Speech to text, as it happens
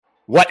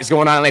What is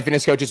going on, LA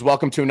Fitness Coaches?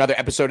 Welcome to another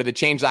episode of the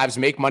Change Lives,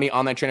 Make Money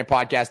Online Trainer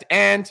Podcast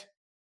and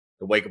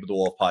the Wake Up with the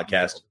Wolf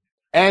podcast.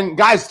 And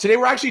guys, today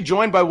we're actually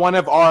joined by one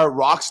of our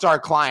rock star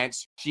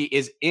clients. She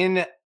is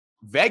in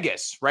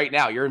Vegas right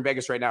now. You're in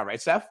Vegas right now,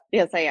 right, Steph?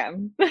 Yes, I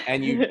am.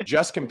 And you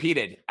just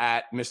competed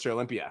at Mr.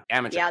 Olympia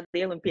Amateur. Yeah,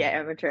 the Olympia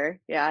Amateur.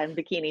 Yeah, in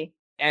bikini.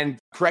 And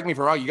correct me if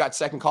I'm wrong, you got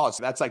second call.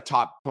 So that's like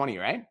top 20,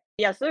 right?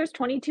 Yeah, so there's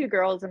 22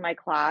 girls in my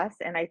class,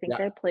 and I think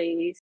I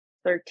placed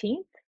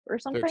 13th or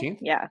something. 13th?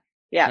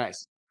 Yeah.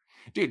 Nice.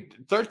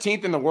 Dude,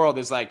 13th in the world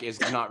is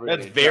not really.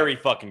 That's very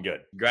fucking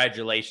good.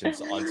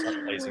 Congratulations on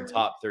placing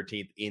top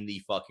 13th in the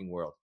fucking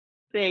world.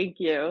 Thank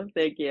you.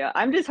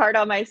 I'm just hard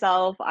on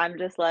myself. I'm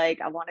just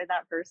like, I wanted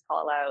that first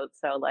call out.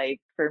 So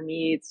like for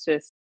me, it's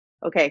just,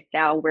 okay,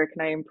 now where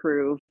can I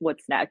improve?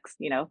 What's next?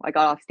 You know, I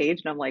got off stage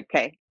and I'm like,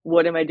 okay,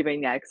 what am I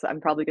doing next? I'm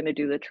probably going to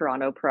do the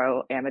Toronto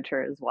Pro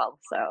Amateur as well.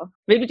 So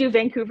maybe do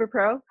Vancouver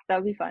Pro. That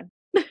would be fun.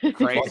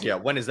 Crazy. Fuck yeah.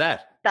 When is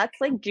that? That's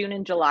like June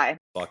and July.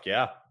 Fuck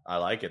yeah. I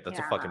like it. That's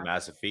a fucking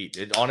massive feat.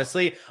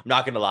 Honestly, I'm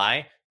not going to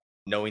lie.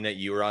 Knowing that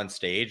you were on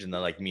stage and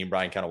then like me and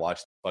Brian kind of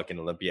watched the fucking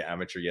Olympia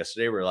Amateur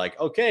yesterday, we are like,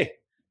 okay,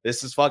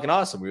 this is fucking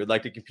awesome. We would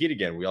like to compete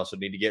again. We also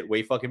need to get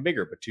way fucking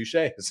bigger, but touche.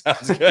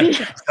 Sounds good.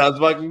 Sounds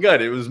fucking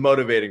good. It was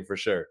motivating for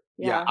sure.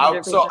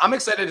 Yeah. So I'm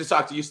excited to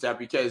talk to you, Steph,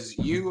 because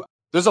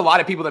there's a lot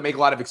of people that make a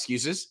lot of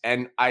excuses.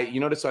 And you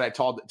notice what I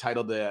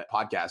titled the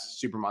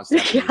podcast, Supermom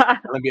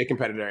Steph, Olympia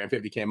competitor and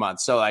 50K a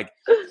month. So like,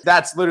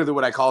 that's literally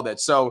what I called it.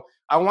 So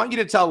I want you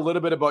to tell a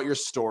little bit about your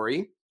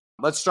story.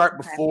 Let's start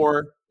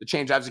before the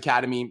Change Lives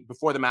Academy,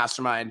 before the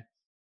mastermind.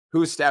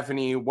 Who's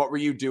Stephanie? What were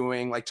you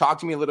doing? Like, talk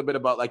to me a little bit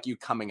about like you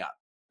coming up.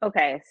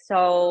 Okay.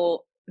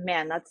 So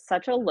man, that's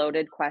such a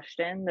loaded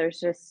question.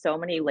 There's just so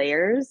many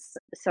layers.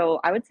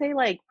 So I would say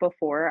like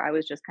before I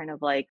was just kind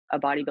of like a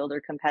bodybuilder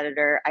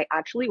competitor. I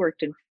actually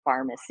worked in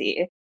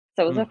pharmacy.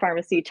 So I was a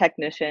pharmacy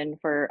technician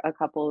for a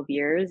couple of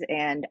years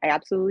and I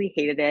absolutely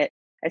hated it.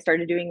 I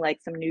started doing like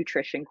some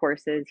nutrition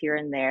courses here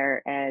and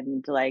there.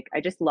 And like,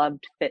 I just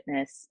loved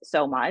fitness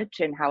so much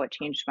and how it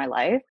changed my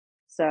life.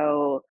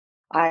 So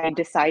I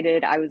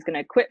decided I was going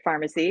to quit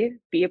pharmacy,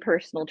 be a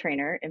personal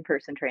trainer,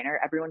 in-person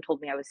trainer. Everyone told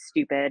me I was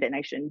stupid and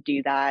I shouldn't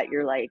do that.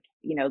 You're like,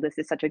 you know, this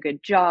is such a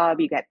good job.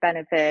 You get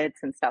benefits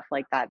and stuff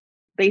like that.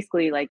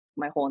 Basically, like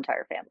my whole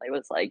entire family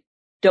was like,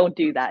 don't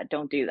do that.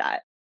 Don't do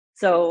that.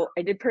 So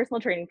I did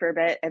personal training for a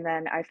bit and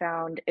then I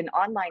found an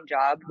online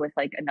job with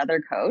like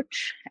another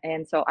coach.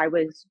 And so I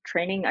was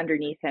training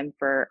underneath him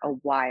for a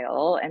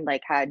while and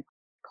like had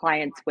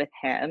clients with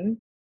him.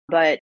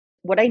 But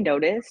what I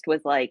noticed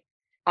was like,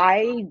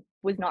 I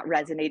was not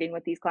resonating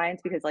with these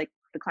clients because like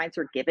the clients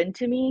were given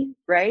to me,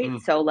 right?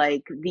 So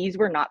like these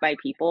were not my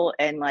people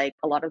and like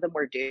a lot of them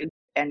were dudes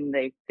and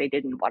they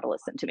didn't want to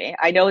listen to me.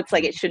 I know it's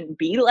like it shouldn't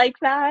be like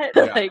that.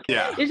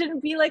 It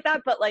shouldn't be like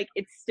that, but like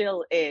it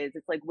still is.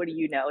 It's like, what do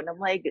you know? And I'm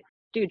like,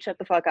 dude, shut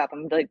the fuck up.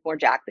 I'm like more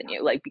jacked than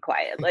you. Like be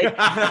quiet. Like,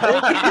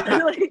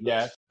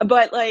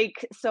 But like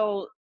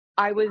so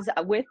I was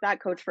with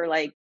that coach for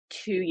like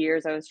 2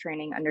 years. I was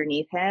training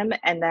underneath him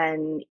and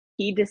then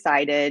he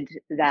decided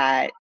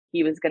that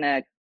he was going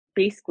to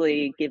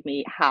basically give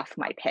me half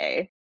my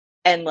pay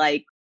and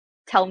like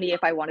tell me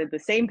if I wanted the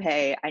same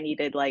pay, I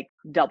needed like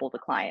double the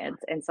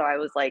clients. And so I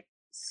was like,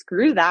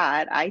 screw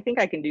that. I think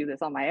I can do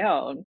this on my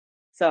own.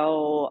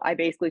 So I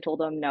basically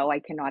told him, no, I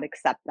cannot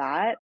accept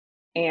that.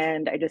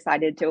 And I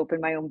decided to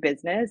open my own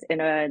business.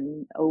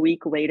 And a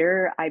week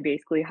later, I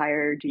basically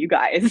hired you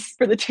guys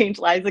for the Change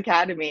Lives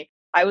Academy.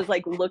 I was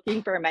like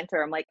looking for a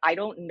mentor. I'm like, I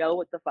don't know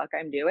what the fuck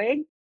I'm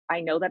doing. I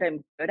know that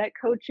I'm good at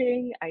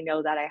coaching. I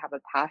know that I have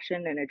a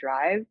passion and a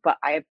drive, but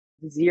I have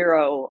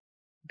zero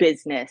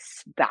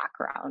business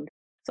background.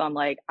 So I'm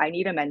like, I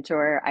need a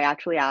mentor. I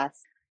actually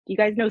asked, do you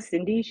guys know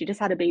Cindy? She just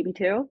had a baby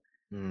too.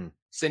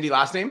 Cindy,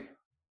 last name?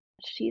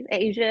 She's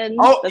Asian.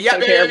 Oh, yeah.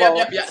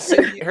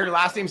 Cindy, her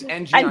last name's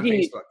NG on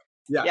Facebook.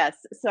 Yeah. Yes.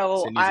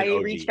 So Cindy's I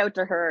reached out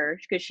to her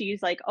because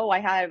she's like, oh, I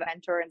have a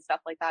mentor and stuff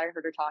like that. I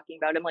heard her talking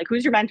about it. I'm like,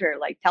 who's your mentor?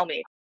 Like, tell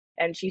me.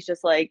 And she's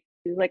just like,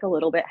 she was like a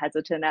little bit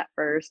hesitant at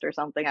first or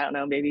something. I don't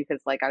know, maybe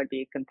because like I would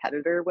be a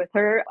competitor with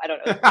her. I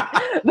don't know.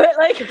 But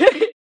like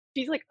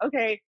she's like,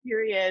 okay,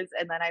 here he is.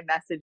 And then I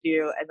messaged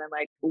you. And then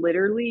like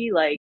literally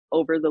like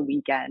over the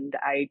weekend,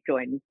 I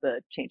joined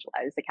the Change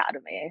Lives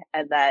Academy.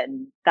 And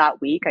then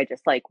that week I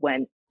just like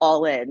went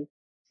all in.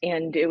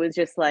 And it was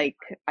just like,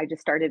 I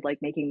just started like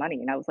making money.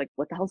 And I was like,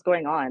 what the hell's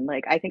going on?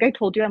 Like, I think I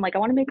told you, I'm like, I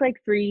want to make like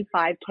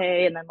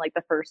 5K. And then like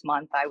the first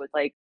month I was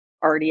like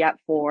already at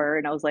 4.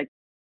 And I was like,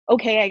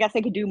 okay, I guess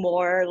I could do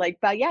more. Like,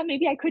 but yeah,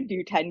 maybe I could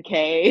do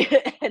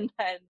 10K. And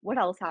then what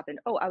else happened?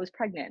 Oh, I was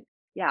pregnant.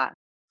 Yeah.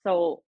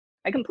 So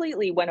I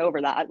completely went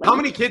over that. Like, how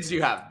many kids do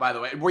you have, by the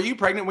way? Were you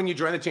pregnant when you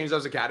joined the Change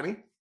Lives Academy?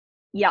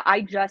 Yeah,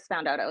 I just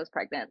found out I was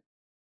pregnant.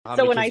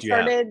 So when I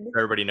started,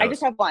 everybody knows.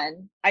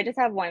 I just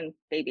have one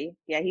baby.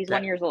 Yeah, he's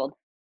 1 year old.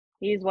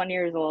 He's 1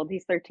 year old.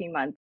 He's 13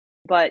 months.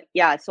 But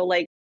yeah, so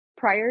like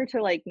prior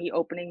to like me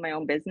opening my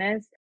own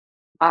business,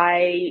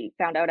 I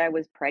found out I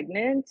was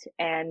pregnant,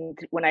 and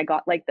when I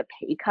got like the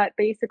pay cut,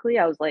 basically,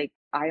 I was like,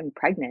 I'm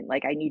pregnant.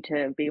 Like, I need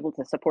to be able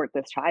to support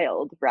this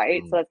child,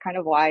 right? So Mm. that's kind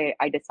of why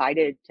I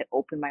decided to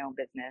open my own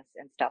business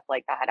and stuff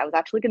like that. I was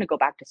actually going to go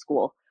back to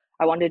school.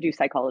 I wanted to do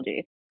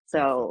psychology. Oh,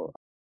 So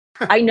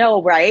I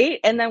know, right?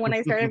 And then when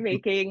I started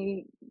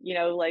making,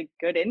 like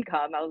good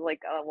income, I was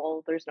like, oh,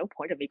 well, there's no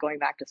point of me going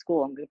back to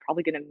school. I'm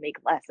probably going to make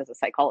less as a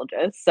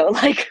psychologist. So,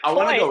 like, I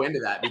want to why? go into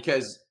that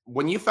because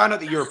when you found out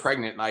that you were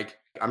pregnant, like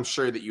I'm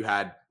sure that you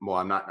had, well,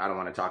 I don't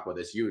want to talk about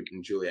this. You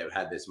and Julia have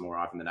had this more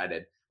often than I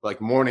did, but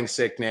like morning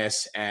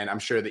sickness. And I'm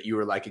sure that you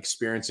were like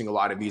experiencing a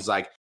lot of these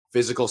like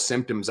physical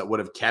symptoms that would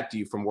have kept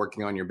you from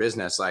working on your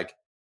business. Like,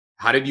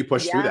 how did you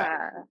push through that?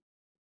 Yeah.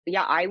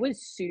 Yeah, I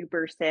was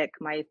super sick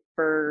my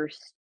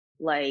first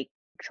like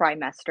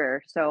trimester.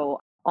 So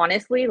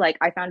honestly, like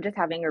I found just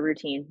having a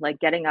routine, like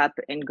getting up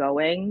and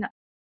going,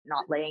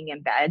 not laying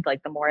in bed,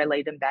 like the more I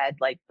laid in bed,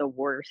 like the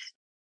worse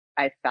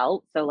I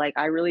felt. So like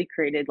I really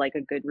created like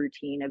a good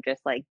routine of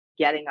just like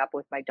getting up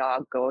with my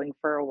dog, going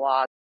for a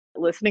walk,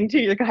 listening to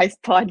your guys'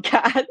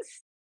 podcasts,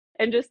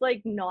 and just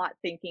like not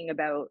thinking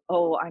about,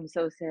 oh, I'm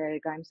so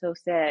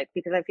sick,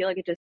 because I feel like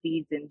it just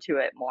feeds into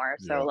it more.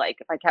 So Yeah. like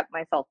if I kept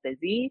myself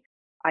busy,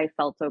 I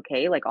felt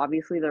okay. Like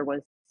obviously there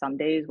was some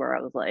days where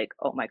I was like,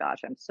 oh my gosh,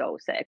 I'm so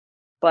sick.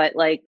 But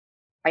like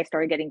I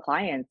started getting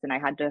clients and I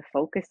had to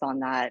focus on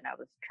that, and I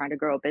was trying to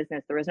grow a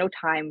business. There was no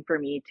time for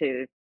me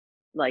to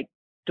like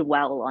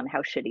dwell on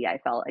how shitty I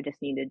felt. I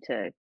just needed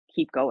to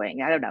keep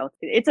going. I don't know.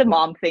 It's a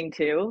mom thing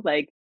too.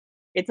 Like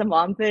it's a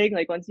mom thing.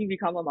 Like once you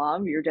become a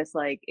mom, you're just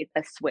like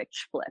a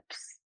switch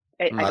flips.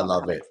 I I don't know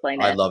love how to it.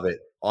 explain I it. love it.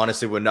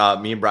 Honestly, when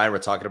me and Brian were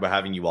talking about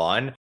having you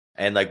on,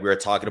 and like we were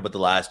talking about the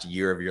last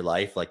year of your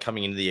life, like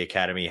coming into the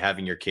academy,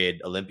 having your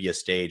kid, Olympia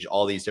stage,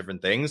 all these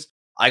different things,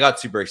 I got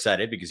super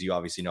excited because you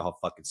obviously know how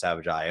fucking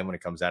savage I am when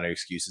it comes down to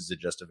excuses and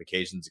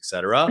justifications,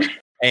 etc.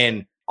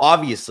 And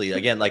obviously,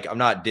 again, like I'm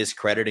not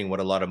discrediting what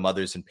a lot of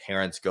mothers and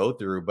parents go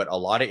through, but a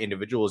lot of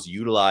individuals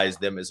utilize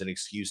them as an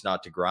excuse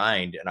not to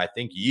grind. And I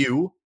think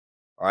you,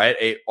 all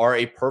right, are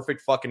a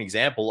perfect fucking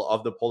example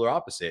of the polar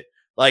opposite.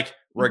 Like, Mhm.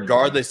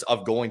 regardless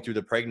of going through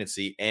the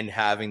pregnancy and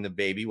having the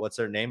baby, what's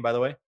her name, by the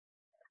way?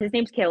 His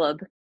name's Caleb.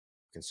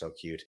 Fucking so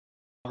cute.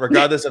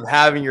 Regardless of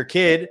having your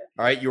kid,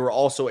 all right, you were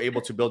also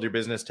able to build your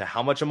business to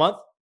how much a month?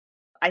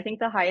 I think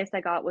the highest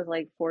I got was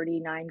like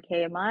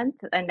 49K a month.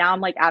 And now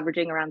I'm like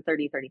averaging around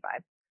 30,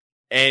 35.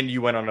 And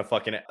you went on a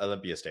fucking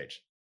Olympia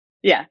stage.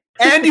 Yeah.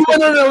 And you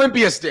went on an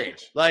Olympia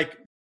stage. Like,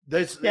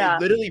 this Yeah.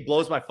 it literally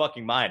blows my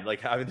fucking mind. Like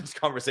having this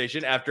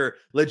conversation after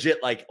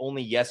legit, like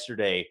only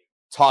yesterday,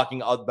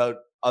 talking about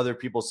other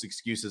people's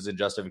excuses and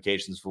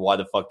justifications for why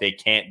the fuck they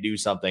can't do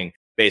something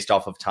based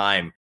off of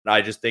time. And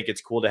I just think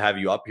it's cool to have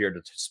you up here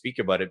to speak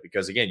about it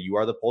because, again, you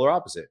are the polar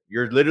opposite.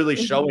 You're literally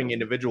showing Mhm.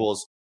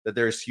 individuals that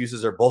their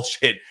excuses are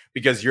bullshit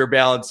because you're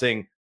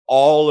balancing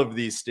all of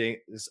these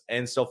things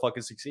and still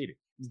fucking succeeding.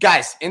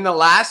 Guys, in the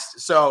last,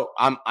 so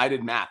I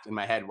did math in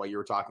my head while you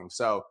were talking.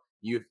 So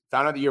you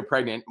found out that you're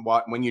pregnant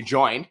when you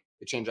joined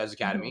the Change Lives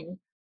Academy, Mhm.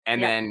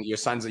 and Yep. then your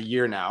son's a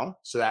year now.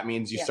 So that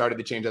means you Yep. started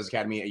the Change Lives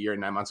Academy a year and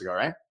 9 months ago,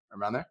 right?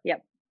 Around there?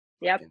 Yep.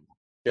 Yep.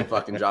 Good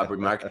fucking job,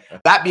 Mark.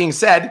 That being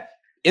said,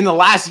 in the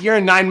last year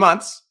and 9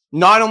 months,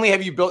 not only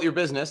have you built your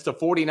business to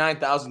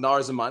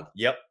 $49,000 a month,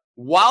 Yep.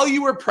 while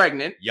you were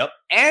pregnant, Yep.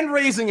 and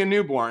raising a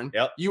newborn,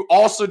 Yep. you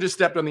also just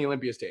stepped on the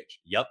Olympia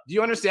stage. Yep. Do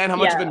you understand how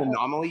much of an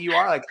anomaly you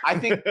are? Like, I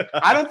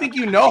don't think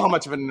you know how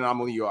much of an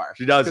anomaly you are.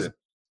 She doesn't.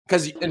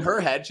 Because in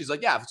her head, she's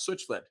like, yeah,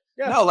 switch flip.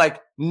 Yeah. No,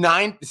 like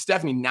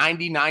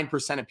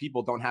 99% of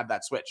people don't have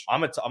that switch.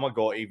 I'm gonna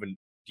go even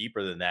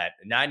deeper than that.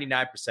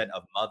 99%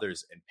 of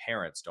mothers and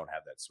parents don't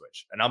have that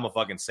switch. And I'm gonna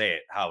fucking say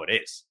it how it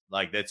is.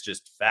 Like, that's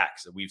just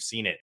facts. We've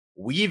seen it.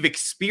 We've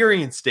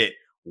experienced it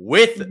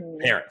with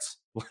parents.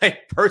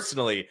 Like,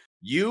 personally,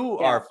 you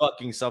are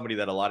fucking somebody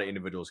that a lot of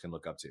individuals can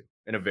look up to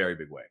in a very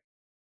big way.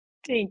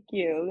 Thank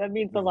you. That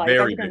means a lot.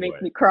 Very That's gonna big make way.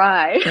 me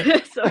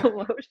cry. So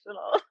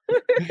emotional.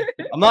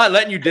 I'm not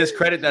letting you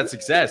discredit that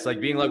success. Like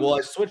being like, well,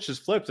 I switched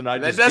just flipped and I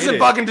That just doesn't did it.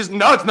 fucking just,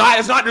 no, it's not.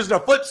 It's not just a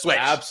flip switch.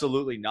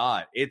 Absolutely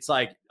not. It's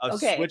like a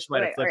switch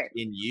might have flipped right.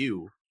 in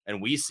you, and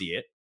we see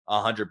it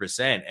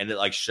 100%. And it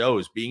like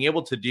shows being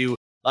able to do,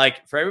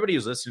 like, for everybody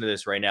who's listening to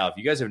this right now, if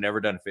you guys have never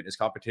done a fitness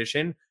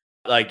competition,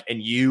 like,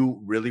 and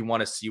you really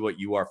want to see what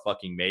you are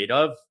fucking made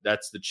of,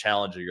 that's the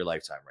challenge of your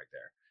lifetime right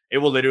there. It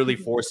will literally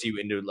force you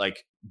into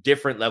like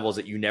different levels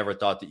that you never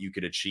thought that you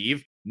could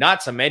achieve. Not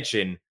to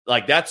mention,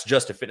 like, that's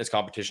just a fitness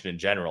competition in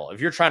general.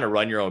 If you're trying to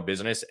run your own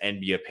business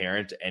and be a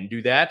parent and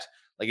do that,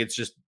 like, it's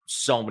just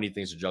so many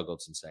things to juggle.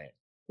 It's insane.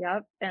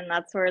 Yep. And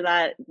that's where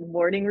that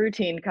morning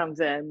routine comes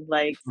in.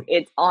 Like,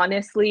 it's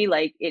honestly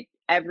like it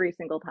every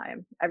single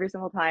time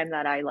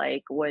that I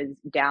like was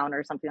down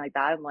or something like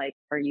that, I'm like,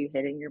 are you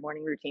hitting your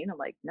morning routine? I'm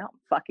like, no,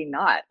 fucking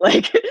not.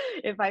 Like,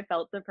 if I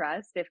felt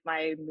depressed, if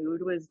my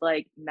mood was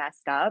like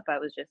messed up, I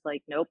was just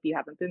like, nope, you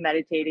haven't been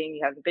meditating,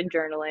 you haven't been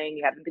journaling,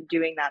 you haven't been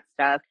doing that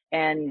stuff.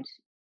 And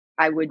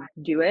I would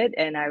do it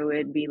and I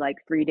would be like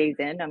 3 days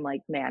in, I'm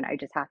like, man, I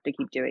just have to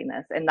keep doing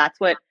this. And that's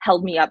what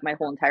held me up my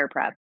whole entire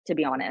prep, to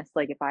be honest.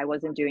 Like if I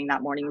wasn't doing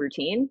that morning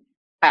routine,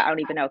 I don't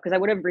even know, because I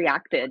would have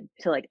reacted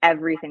to like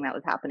everything that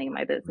was happening in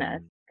my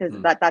business.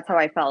 Because that's how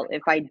I felt.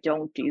 If I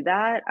don't do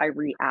that, I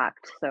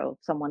react. So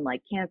someone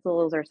like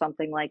cancels or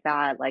something like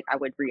that, like I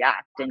would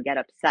react and get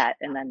upset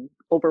and then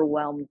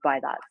overwhelmed by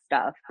that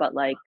stuff. But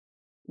like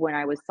when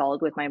I was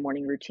solid with my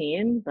morning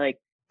routine, like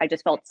I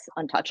just felt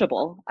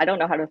untouchable. I don't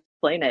know how to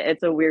explain it.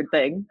 It's a weird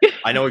thing.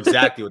 I know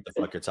exactly what the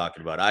fuck you're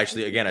talking about. I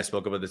actually, again, I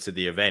spoke about this at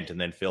the event,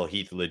 and then Phil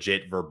Heath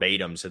legit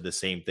verbatim said the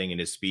same thing in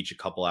his speech a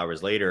couple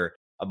hours later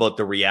about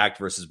the react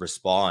versus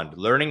respond.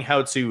 Learning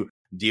how to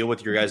deal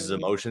with your guys'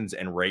 emotions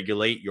and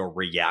regulate your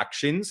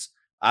reactions,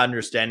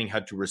 understanding how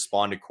to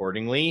respond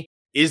accordingly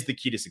is the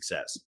key to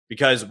success.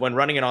 Because when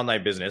running an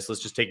online business,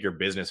 let's just take your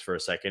business for a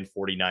second,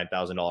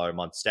 $49,000 a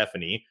month,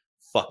 Stephanie,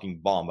 fucking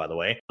bomb, by the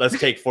way. Let's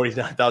take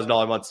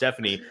 $49,000 a month,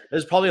 Stephanie.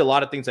 There's probably a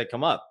lot of things that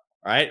come up.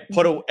 All right.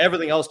 Put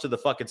everything else to the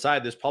fucking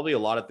side. There's probably a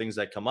lot of things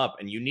that come up,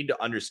 and you need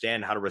to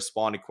understand how to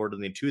respond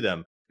accordingly to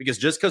them. Because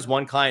just because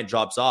one client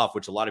drops off,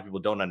 which a lot of people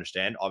don't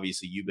understand,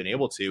 obviously you've been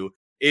able to,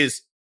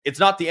 is it's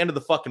not the end of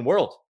the fucking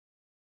world.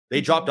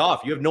 They dropped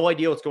off. You have no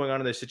idea what's going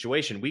on in their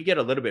situation. We get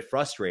a little bit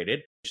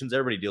frustrated.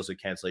 Everybody deals with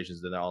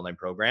cancellations in their online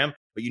program,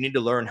 but you need to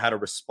learn how to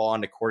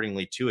respond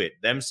accordingly to it.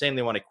 Them saying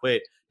they want to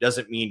quit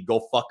doesn't mean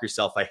go fuck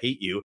yourself, I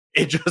hate you.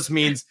 It just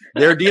means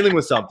they're dealing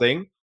with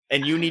something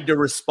and you need to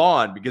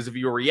respond, because if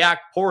you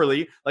react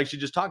poorly, like she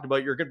just talked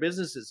about, your good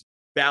business is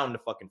bound to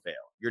fucking fail.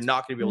 You're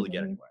not going to be able to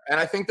get anywhere. And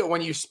I think that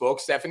when you spoke,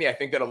 Stephanie, I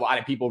think that a lot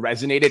of people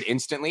resonated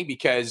instantly,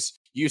 because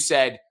you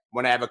said,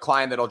 when I have a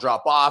client that'll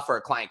drop off or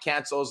a client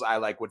cancels, I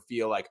like would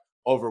feel like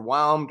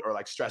overwhelmed or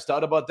like stressed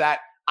out about that.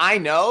 I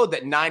know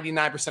that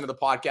 99% of the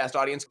podcast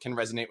audience can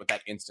resonate with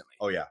that instantly.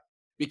 Oh yeah.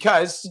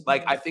 Because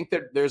like, I think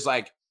that there's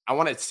like, I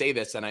want to say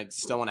this and I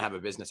still want to have a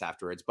business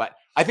afterwards, but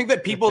I think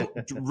that people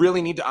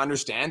really need to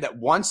understand that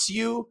once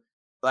you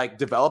like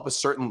develop a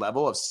certain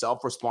level of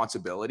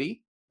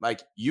self-responsibility,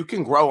 like you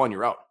can grow on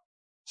your own.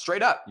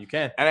 Straight up. You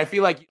can. And I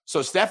feel like,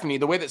 so Stephanie,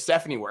 the way that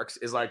Stephanie works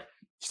is like,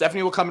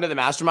 Stephanie will come into the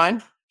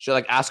mastermind. She'll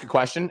like ask a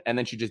question and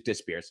then she just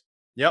disappears.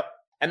 Yep.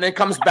 And then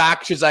comes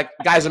back. She's like,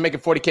 guys, I'm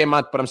making $40K a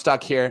month, but I'm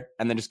stuck here.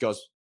 And then just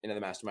goes into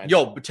the mastermind.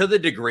 Yo, but to the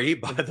degree,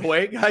 by the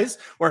way, guys,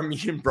 where me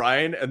and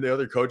Brian and the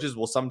other coaches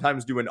will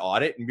sometimes do an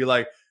audit and be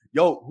like,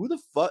 yo, who the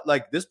fuck?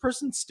 Like, this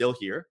person's still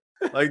here?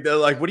 Like, they're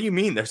like, what do you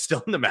mean? They're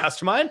still in the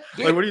mastermind?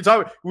 Dude. Like, what are you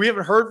talking about? We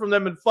haven't heard from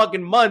them in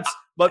fucking months,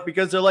 but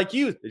because they're like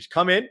you, they just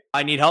come in.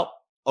 I need help.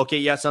 Okay,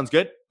 yeah, sounds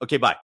good. Okay,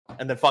 bye.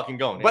 And then fucking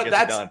go. But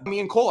that's me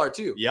and Cole are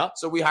too. Yeah.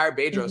 So we hired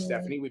Bedros,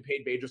 Stephanie. We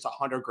paid Bedros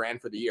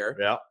 $100,000 for the year.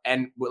 Yeah.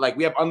 And like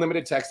we have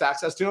unlimited text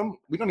access to him.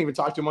 We don't even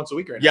talk to him once a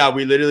week right now. Yeah,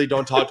 we literally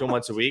don't talk to him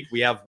once a week. We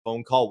have a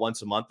phone call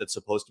once a month that's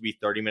supposed to be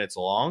 30 minutes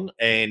long.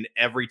 And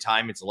every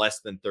time it's less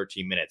than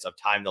 13 minutes of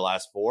time to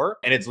last 4.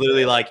 And it's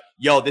literally like,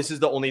 yo, this is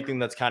the only thing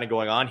that's kind of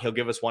going on. He'll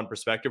give us one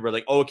perspective. We're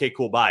like, oh, okay,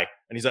 cool, bye.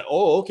 And he's like,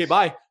 oh, okay,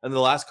 bye. And the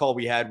last call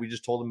we had, we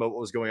just told him about what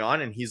was going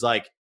on. And he's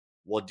like,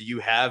 well, do you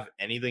have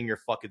anything you're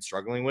fucking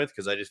struggling with?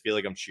 Because I just feel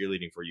like I'm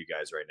cheerleading for you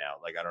guys right now.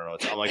 Like, I don't know.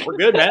 I'm like, we're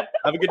good, man.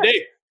 Have a good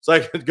day. It's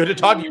like, good to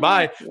talk to you.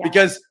 Bye. Yeah.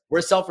 Because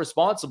we're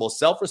self-responsible.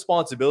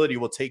 Self-responsibility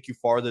will take you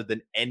farther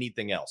than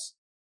anything else.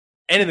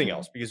 Anything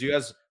else. Because you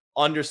guys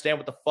understand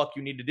what the fuck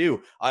you need to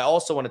do. I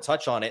also want to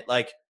touch on it.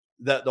 Like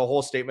the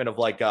whole statement of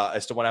like, I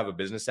still want to have a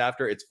business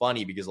after. It's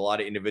funny because a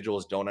lot of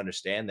individuals don't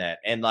understand that.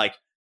 And like,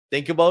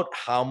 think about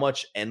how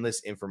much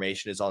endless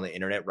information is on the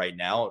internet right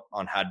now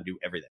on how to do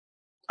everything.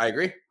 I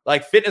agree.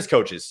 Like fitness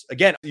coaches.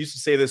 Again, I used to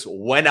say this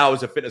when I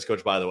was a fitness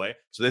coach, by the way.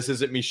 So this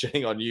isn't me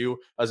shitting on you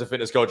as a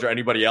fitness coach or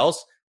anybody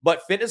else.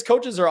 But fitness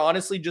coaches are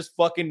honestly just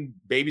fucking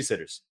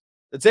babysitters.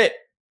 That's it.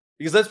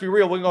 Because let's be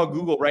real, we can go on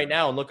Google right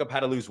now and look up how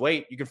to lose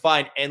weight. You can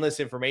find endless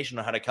information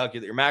on how to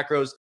calculate your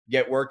macros,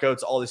 get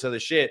workouts, all this other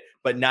shit.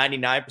 But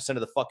 99% of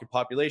the fucking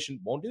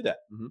population won't do that.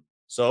 Mm-hmm.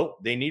 So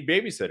they need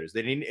babysitters.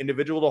 They need an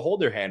individual to hold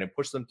their hand and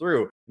push them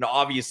through. Now,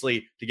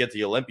 obviously, to get to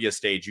the Olympia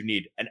stage, you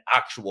need an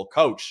actual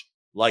coach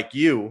like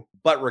you,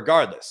 but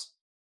regardless,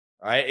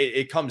 all right,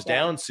 it comes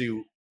down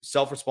to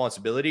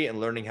self-responsibility and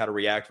learning how to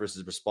react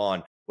versus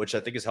respond, which I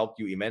think has helped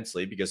you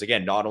immensely because,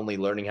 again, not only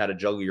learning how to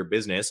juggle your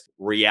business,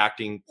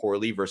 reacting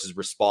poorly versus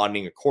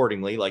responding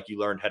accordingly like you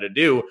learned how to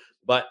do,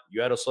 but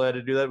you also had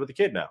to do that with the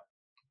kid now.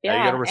 Yeah, now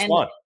you got to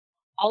respond.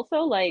 Also,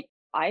 like,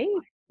 I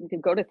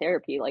could go to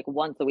therapy like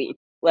once a week.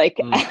 Like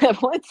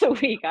once a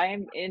week, I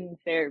am in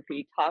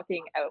therapy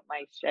talking out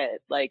my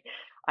shit. Like,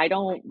 I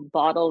don't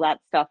bottle that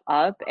stuff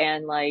up.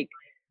 And like,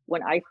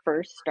 when I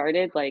first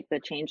started like the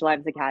Change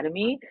Lives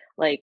Academy,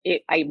 like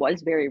I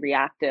was very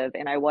reactive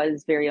and I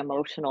was very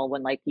emotional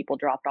when like people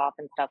dropped off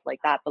and stuff like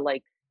that. But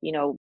like, you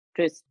know,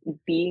 just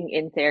being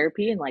in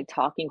therapy and like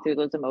talking through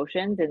those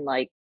emotions and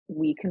like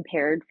we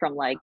compared from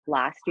like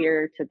last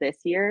year to this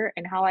year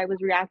and how I was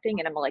reacting.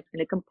 And I'm like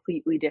in a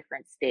completely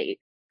different state.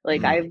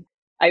 Like I've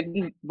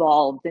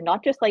evolved, and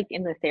not just like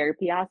in the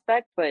therapy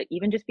aspect, but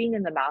even just being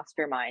in the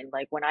mastermind.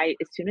 Like when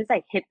as soon as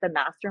I hit the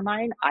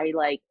mastermind, I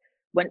like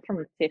went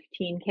from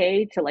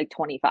 15K to like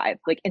 25,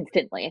 like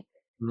instantly,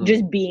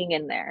 just being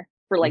in there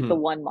for like the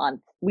 1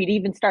 month. We'd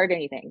even start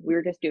anything. We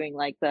were just doing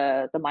like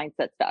the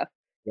mindset stuff.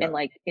 Yeah. And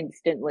like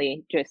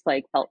instantly just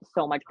like felt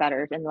so much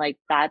better. And like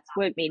that's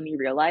what made me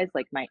realize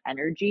like my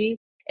energy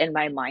and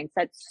my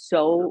mindset's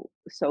so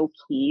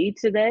key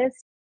to this.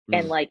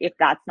 And like if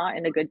that's not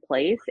in a good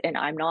place and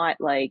I'm not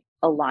like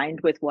aligned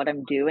with what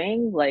I'm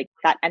doing, like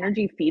that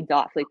energy feeds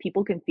off. Like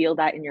people can feel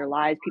that in your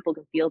lives, people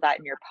can feel that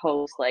in your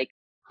posts. Like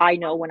I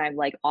know when I'm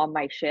like on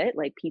my shit,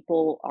 like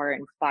people are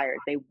inspired.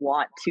 They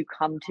want to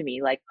come to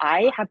me. Like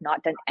I have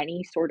not done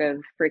any sort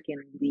of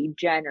freaking lead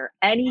gen or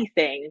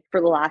anything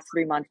for the last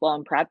 3 months while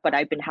I'm prep, but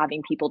I've been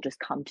having people just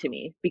come to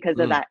me because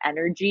of that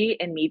energy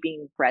and me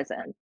being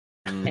present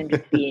and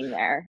just being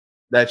there.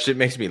 That shit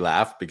makes me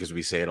laugh because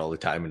we say it all the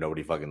time and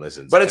nobody fucking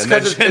listens. But it's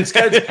because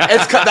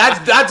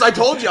that's I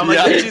told you. I'm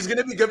like, she's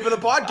gonna be good for the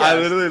podcast. I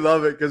literally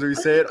love it because we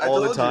say it all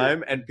the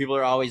time, and people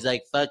are always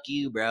like, "Fuck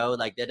you, bro."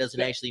 Like that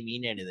doesn't actually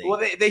mean anything. Well,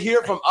 they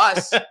hear it from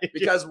us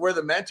because we're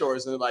the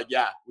mentors, and they're like,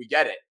 "Yeah, we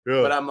get it."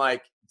 Yeah. But I'm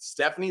like,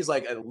 Stephanie's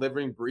like a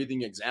living,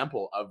 breathing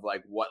example of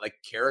like what like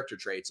character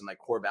traits and like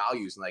core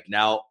values, and like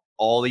now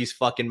all these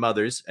fucking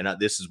mothers, and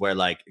this is where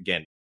like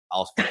again.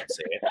 I'll fucking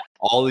say it.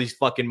 All these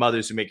fucking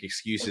mothers who make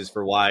excuses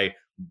for why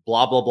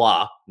blah, blah,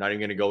 blah. Not even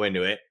going to go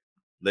into it.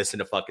 Listen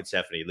to fucking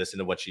Stephanie. Listen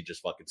to what she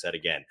just fucking said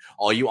again.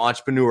 All you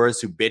entrepreneurs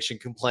who bitch and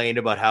complain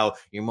about how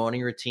your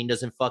morning routine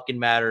doesn't fucking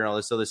matter and all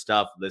this other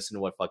stuff. Listen to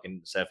what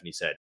fucking Stephanie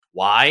said.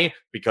 Why?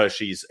 Because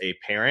she's a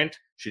parent.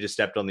 She just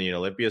stepped on the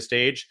Olympia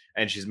stage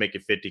and she's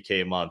making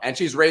 $50K a month. And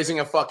she's raising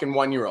a fucking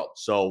 1-year-old.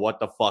 So what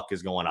the fuck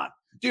is going on?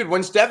 Dude,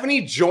 when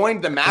Stephanie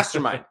joined the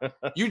mastermind,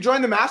 you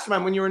joined the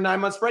mastermind when you were 9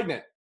 months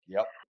pregnant.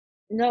 Yep.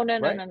 No.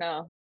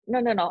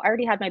 I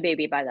already had my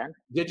baby by then.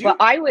 Did you? But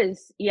I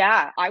was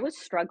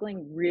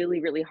struggling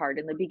really, really hard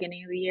in the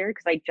beginning of the year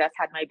because I just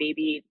had my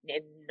baby in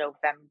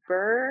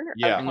November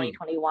of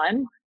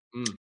 2021.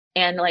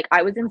 And like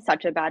I was in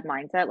such a bad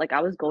mindset. Like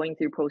I was going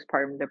through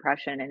postpartum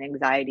depression and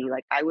anxiety.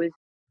 Like I was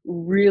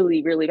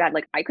really, really bad.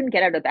 Like I couldn't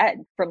get out of bed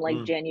from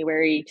like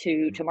January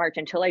to March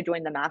until I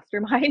joined the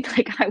mastermind.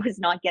 Like I was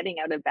not getting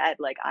out of bed.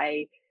 Like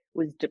I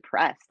was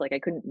depressed. Like I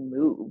couldn't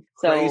move.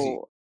 So crazy.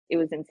 It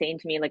was insane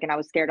to me. Like, and I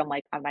was scared. I'm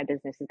like, oh, my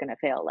business is going to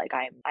fail. Like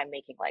I'm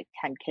making like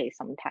 10K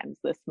sometimes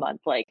this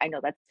month. Like, I know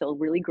that's still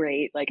really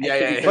great. Like,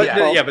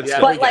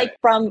 but like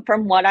from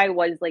what I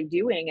was like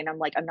doing, and I'm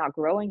like, I'm not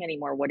growing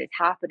anymore. What is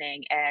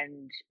happening?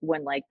 And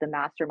when like the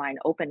mastermind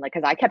opened, like,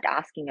 cause I kept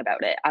asking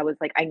about it. I was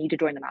like, I need to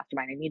join the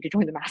mastermind. I need to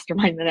join the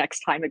mastermind the next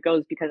time it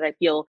goes, because I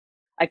feel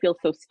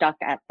so stuck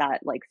at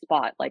that like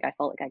spot. Like I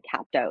felt like I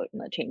capped out in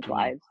the Change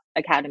Lives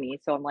Academy.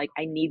 So I'm like,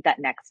 I need that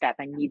next step.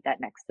 I need that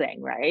next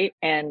thing. Right.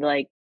 And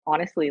like,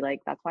 honestly,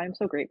 like that's why I'm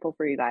so grateful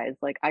for you guys.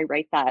 Like I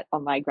write that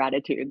on my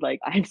gratitude. Like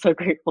I'm so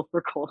grateful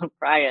for Cole and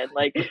Brian,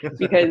 like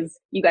because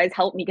you guys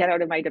helped me get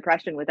out of my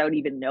depression without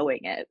even knowing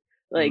it.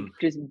 Like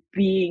just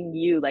being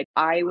you. Like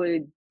I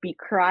would be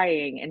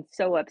crying and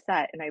so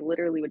upset, and I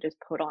literally would just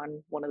put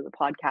on one of the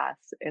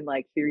podcasts and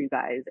like hear you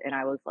guys, and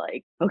I was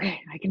like, okay,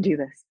 I can do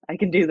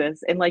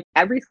this. And like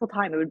every single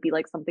time it would be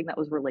like something that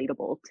was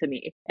relatable to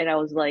me, and I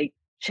was like,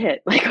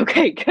 shit, like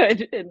okay,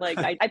 good. And like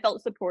I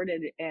felt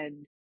supported,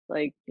 and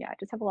like, yeah, I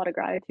just have a lot of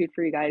gratitude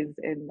for you guys,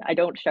 and I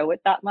don't show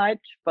it that much,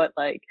 but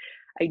like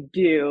I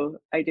do.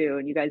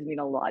 And you guys mean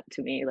a lot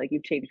to me. Like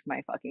you've changed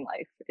my fucking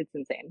life. It's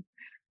insane.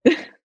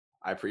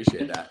 I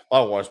appreciate that.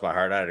 Oh, warms my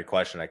heart. I had a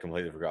question. I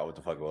completely forgot what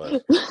the fuck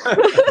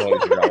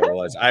it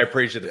was. I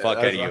appreciate the fuck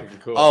out of you.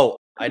 Cool. Oh,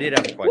 I did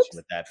have a question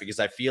with that, because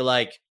I feel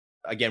like,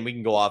 again, we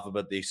can go off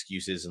about the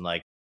excuses and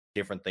like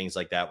different things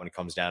like that when it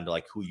comes down to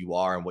like who you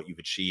are and what you've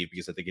achieved,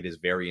 because I think it is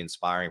very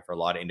inspiring for a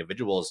lot of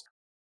individuals.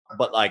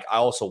 But like, I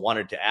also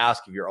wanted to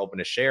ask, if you're open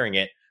to sharing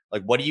it,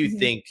 like, what do you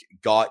think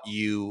got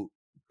you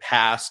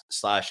past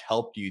 /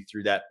 helped you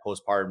through that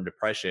postpartum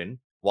depression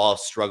while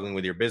struggling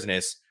with your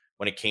business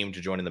when it came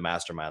to joining the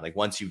mastermind? Like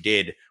once you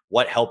did,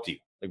 what helped you?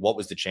 Like what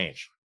was the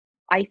change?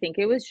 I think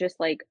it was just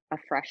like a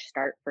fresh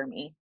start for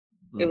me.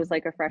 It was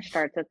like a fresh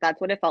start.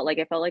 That's what it felt like.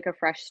 It felt like a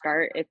fresh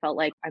start. It felt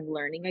like I'm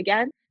learning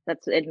again.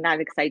 And that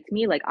excites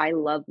me. Like I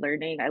love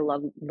learning. I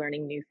love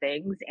learning new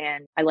things,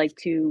 and I like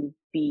to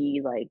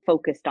be like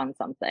focused on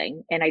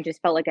something. And I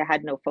just felt like I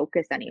had no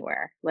focus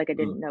anywhere. Like I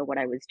didn't know what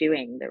I was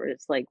doing. There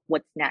was like,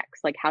 what's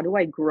next? Like, how do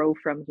I grow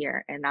from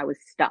here? And I was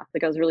stuck.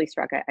 Like I was really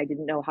struck. I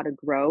didn't know how to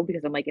grow,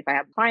 because I'm like, if I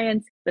have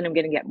clients, then I'm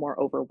going to get more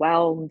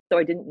overwhelmed. So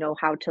I didn't know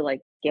how to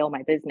like scale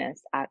my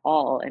business at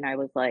all. And I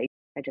was like,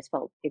 I just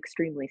felt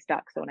extremely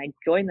stuck. So when I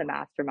joined the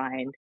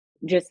mastermind,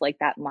 just like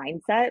that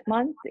mindset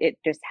month, it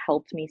just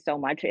helped me so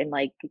much in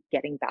like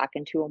getting back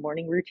into a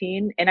morning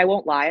routine. And I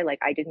won't lie, like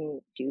I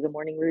didn't do the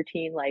morning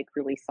routine like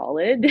really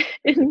solid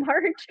in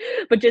March,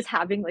 but just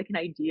having like an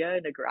idea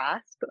and a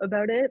grasp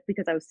about it,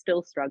 because I was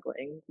still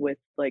struggling with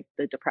like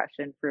the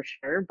depression for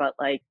sure. But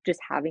like just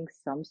having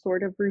some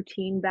sort of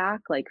routine back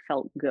like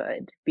felt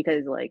good,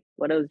 because like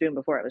what I was doing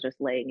before, I was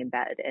just laying in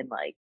bed, and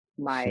like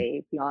my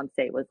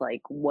fiance was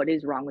like, what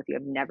is wrong with you?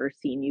 I've never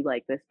seen you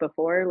like this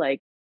before. Like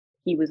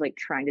he was like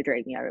trying to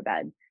drag me out of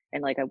bed.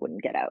 and like I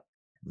wouldn't get out.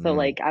 So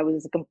like I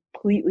was a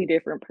completely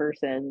different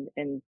person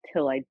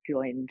until I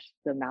joined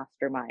the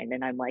mastermind,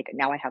 and I'm like,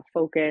 now I have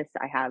focus,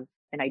 I have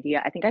an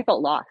idea. I think I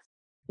felt lost.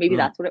 Maybe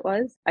that's what it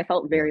was. I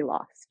felt very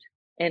lost.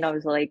 And I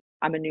was like,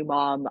 I'm a new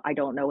mom. I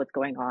don't know what's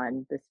going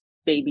on. This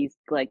baby's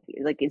like,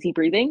 is he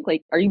breathing?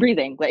 Like, are you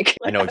breathing? Like,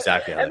 I know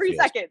exactly how every that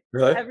feels. second,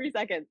 Really? every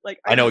second. Like,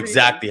 I know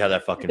exactly how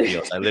that fucking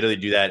feels. I literally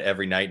do that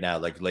every night now,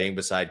 like laying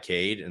beside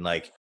Cade, and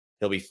like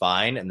he'll be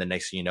fine, and the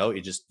next thing you know,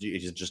 it just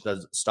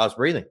stops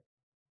breathing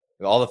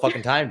all the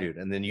fucking time, dude.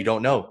 And then you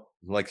don't know,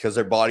 like, because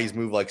their bodies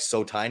move like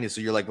so tiny,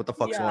 so you're like, what the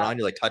fuck's going on?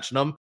 You're like touching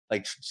them,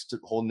 like just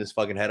holding this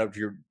fucking head up to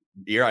your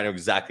ear. I know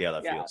exactly how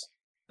that feels.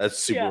 That's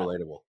super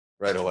relatable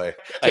right away.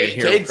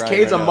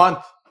 Cade's a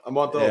month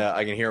old. Yeah,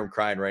 I can hear him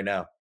crying right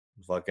now.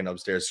 Fucking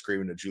upstairs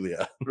screaming at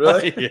Julia.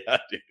 Really? Yeah,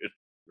 dude.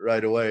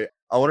 Right away.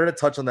 I wanted to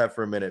touch on that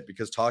for a minute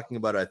because talking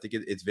about it, I think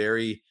it's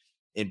very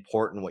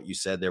important what you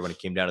said there when it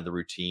came down to the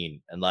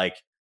routine and like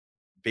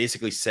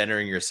basically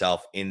centering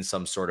yourself in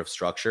some sort of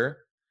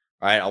structure.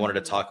 All right. I wanted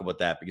to talk about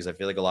that because I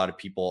feel like a lot of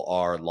people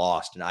are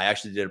lost. And I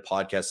actually did a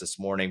podcast this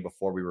morning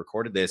before we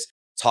recorded this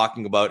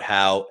talking about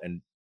how,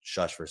 and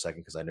shush for a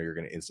second because I know you're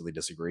going to instantly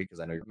disagree because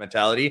I know your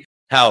mentality,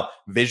 how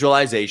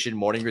visualization,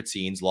 morning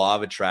routines, law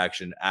of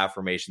attraction,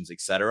 affirmations,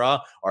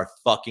 etc. are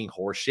fucking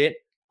horseshit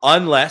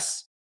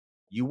unless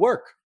you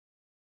work.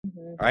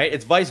 All right.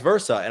 It's vice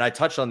versa. And I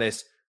touched on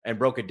this and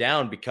broke it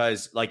down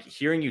because like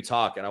hearing you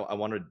talk, and I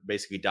want to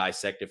basically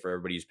dissect it for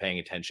everybody who's paying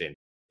attention.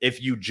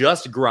 If you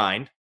just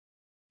grind,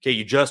 okay,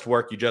 you just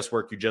work,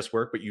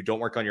 but you don't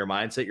work on your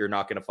mindset, you're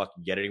not going to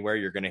fucking get anywhere.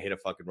 You're going to hit a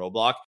fucking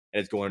roadblock and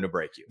it's going to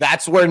break you.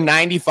 That's where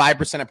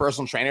 95% of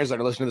personal trainers that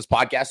are listening to this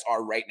podcast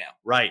are right now.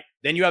 Right.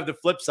 Then you have the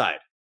flip side.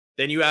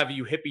 Then you have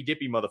you hippy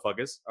dippy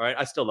motherfuckers. All right.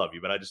 I still love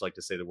you, but I just like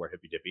to say the word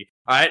hippy dippy.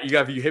 All right. You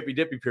have you hippy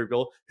dippy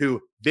people who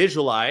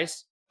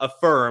visualize,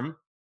 affirm,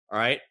 all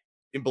right,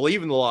 and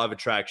believe in the law of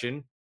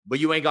attraction, but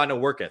you ain't got no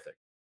work ethic.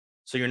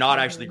 So you're not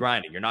actually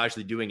grinding. You're not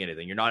actually doing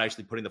anything. You're not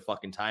actually putting the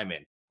fucking time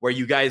in. Where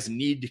you guys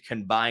need to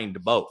combine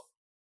both.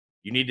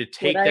 You need to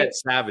take that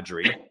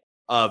savagery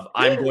of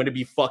I'm going to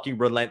be fucking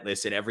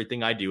relentless in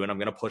everything I do, and I'm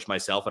going to push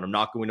myself, and I'm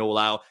not going to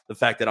allow the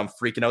fact that I'm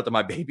freaking out that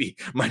my baby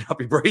might not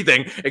be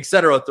breathing,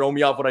 etc., throw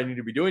me off what I need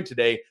to be doing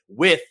today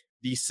with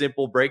the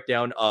simple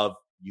breakdown of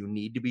you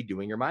need to be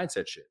doing your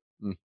mindset shit.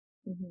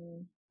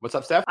 What's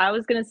up, Steph? I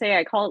was going to say,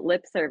 I call it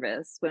lip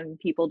service when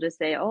people just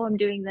say, oh, I'm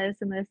doing this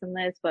and this and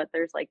this, but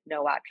there's like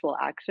no actual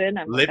action.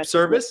 Lip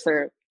service?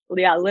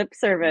 Yeah, lip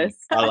service.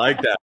 I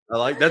like that.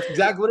 That's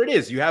exactly what it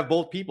is. You have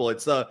both people.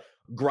 It's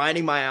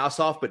grinding my ass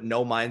off, but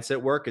no mindset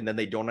work. And then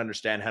they don't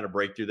understand how to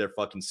break through their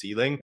fucking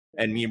ceiling.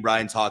 And me and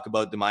Brian talk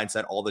about the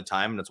mindset all the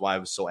time. And that's why I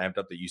was so amped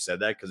up that you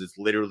said that, because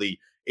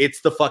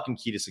it's the fucking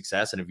key to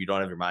success. And if you don't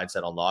have your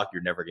mindset unlocked,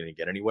 you're never going to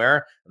get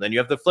anywhere. And then you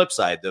have the flip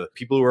side, the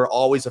people who are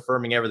always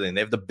affirming everything.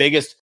 They have the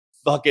biggest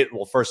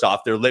well, first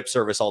off, they're lip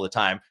service all the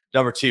time.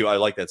 Number two, I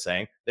like that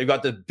saying. They've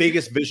got the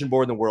biggest vision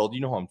board in the world.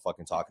 You know who I'm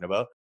fucking talking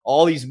about.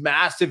 All these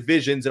massive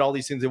visions and all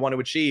these things they want to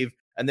achieve.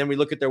 And then we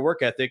look at their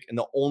work ethic, and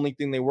the only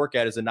thing they work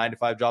at is a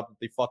 9-to-5 job that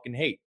they fucking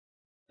hate.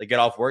 They get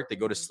off work, they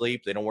go to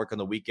sleep, they don't work on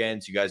the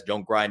weekends. You guys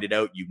don't grind it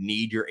out. You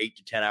need your 8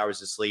 to 10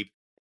 hours of sleep.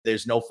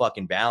 There's no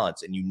fucking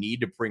balance, and you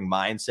need to bring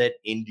mindset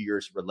into your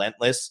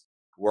relentless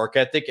work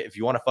ethic if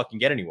you want to fucking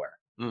get anywhere.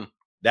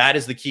 That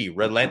is the key.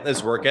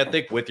 Relentless work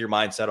ethic with your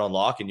mindset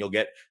unlock, and you'll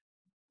get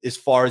as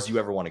far as you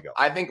ever want to go.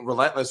 I think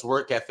relentless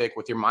work ethic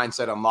with your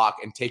mindset unlock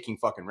and taking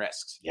fucking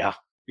risks. Yeah.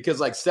 Because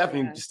like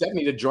Stephanie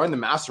to join the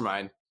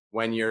mastermind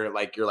when you're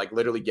like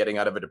literally getting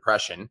out of a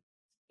depression.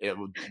 It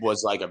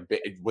was like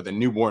with a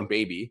newborn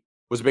baby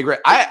was a big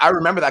risk. I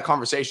remember that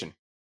conversation,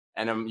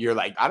 and you're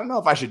like, I don't know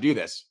if I should do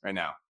this right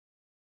now.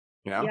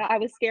 You know? Yeah, I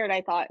was scared.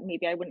 I thought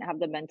maybe I wouldn't have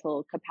the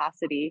mental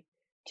capacity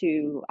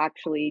to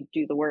actually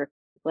do the work.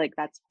 Like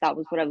that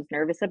was what I was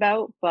nervous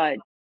about. But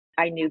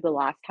I knew the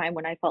last time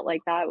when I felt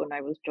like that, when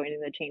I was joining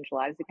the Change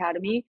Lives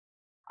Academy,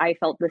 I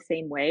felt the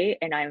same way,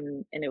 and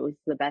it was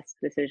the best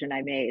decision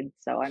I made.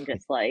 So I'm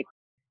just like,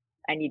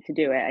 I need to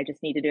do it. I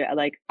just need to do it.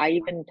 Like I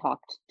even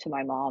talked to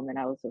my mom, and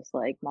I was just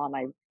like, Mom,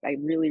 I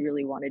really,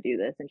 really want to do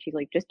this. And she's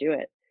like, just do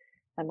it.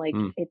 I'm like,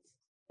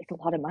 it's a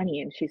lot of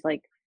money. And she's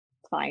like,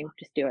 it's fine,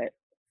 just do it.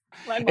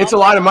 It's a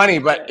lot of money,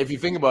 but if you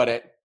think about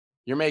it,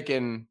 you're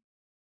making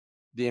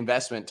the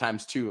investment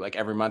times 2 like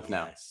every month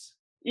now.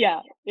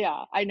 Yeah,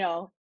 I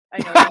know.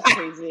 It's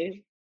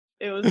crazy.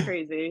 It was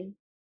crazy.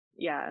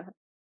 Yeah.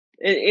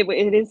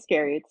 It is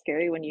scary. It's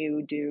scary when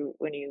you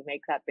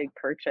make that big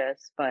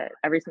purchase, but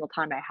every single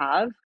time I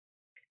have,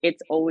 I've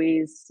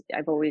always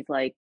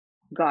like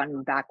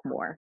gone back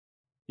more.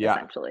 Yeah.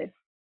 Essentially.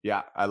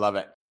 Yeah. I love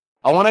it.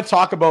 I want to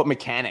talk about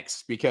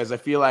mechanics because I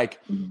feel like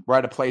we're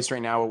at a place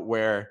right now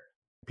where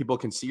people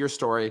can see your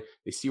story.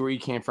 They see where you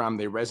came from.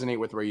 They resonate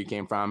with where you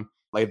came from.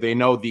 Like they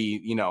know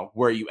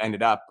where you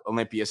ended up,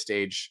 Olympia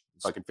stage,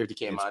 fucking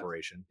 50K a month.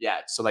 Inspiration. Yeah.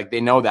 So like they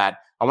know that.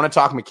 I want to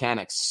talk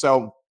mechanics.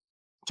 So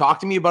talk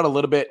to me about a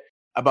little bit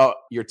about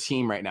your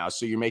team right now.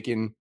 So you're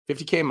making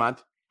 50K a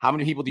month. How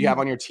many people do you have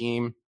on your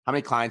team? How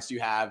many clients do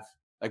you have?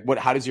 Like what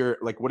does your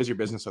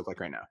business look like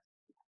right now?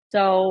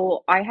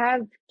 So I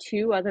have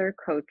 2 other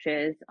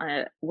coaches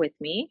with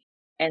me,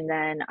 and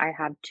then I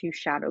have 2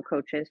 shadow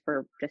coaches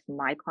for just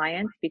my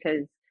clients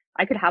because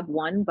I could have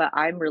one, but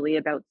I'm really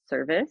about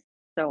service.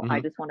 So I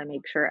Mhm. just want to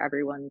make sure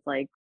everyone's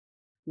like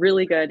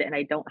really good and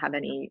I don't have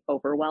any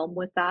overwhelm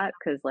with that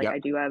because like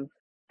Yep.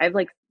 I have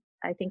like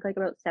I think like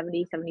about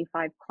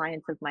 70-75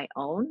 clients of my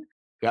own.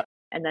 Yep.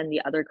 And then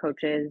the other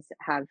coaches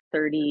have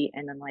 30,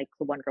 and then like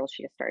the one girl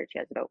she just started, she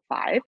has about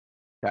 5.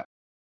 Yep.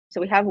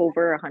 So we have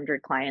over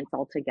 100 clients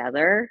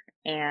altogether.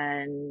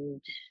 And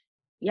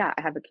yeah,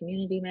 I have a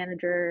community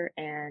manager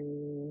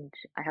and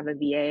I have a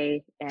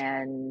VA.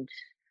 And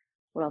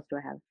what else do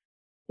I have?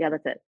 Yeah,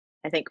 that's it.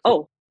 I think.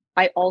 Oh,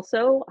 I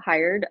also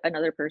hired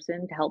another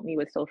person to help me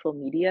with social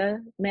media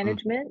Mm,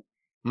 management.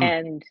 mm.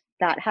 And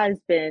that has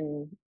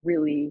been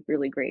really,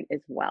 really great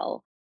as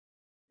well.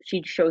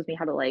 She shows me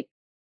how to like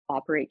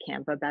operate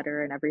Canva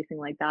better and everything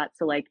like that.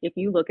 So like if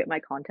you look at my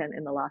content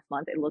in the last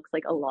month, it looks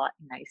like a lot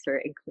nicer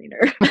and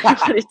cleaner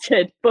than it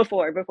did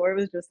before. Before it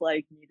was just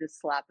like me just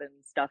slapping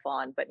stuff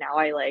on, but now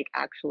I like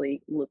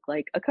actually look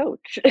like a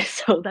coach.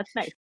 So that's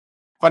nice.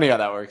 Funny how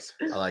that works.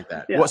 I like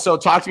that. Yeah. Well, so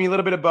talk to me a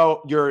little bit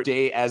about your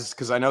day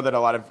because I know that a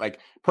lot of like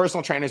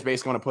personal trainers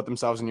basically want to put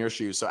themselves in your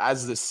shoes. So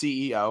as the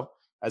CEO,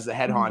 as the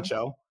head Mhm.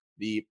 honcho,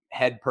 the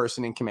head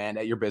person in command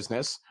at your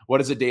business, what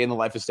does a day in the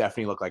life of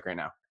Stephanie look like right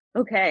now?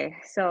 Okay,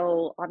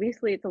 so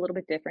obviously it's a little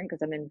bit different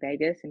because I'm in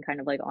Vegas and kind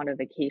of like on a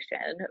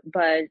vacation,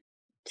 but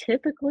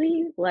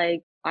typically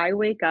like I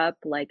wake up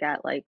like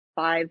at like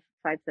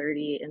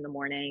 5:30 in the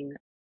morning.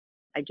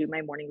 I do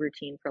my morning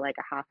routine for like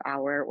a half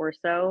hour or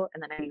so,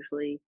 and then I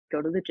usually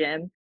go to the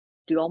gym,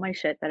 do all my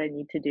shit that I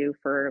need to do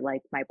for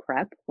like my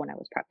prep when I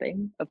was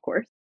prepping, of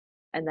course.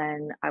 And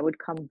then I would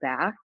come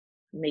back,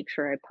 make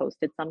sure I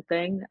posted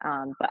something.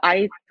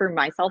 But for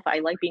myself, I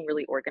like being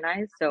really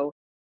organized. So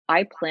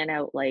I plan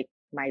out like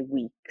my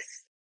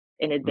weeks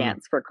in Mm,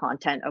 advance for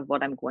content of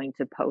what I'm going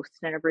to post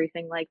and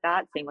everything like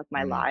that. Same with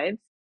my Mm. lives.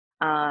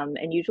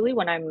 And usually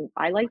when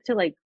I like to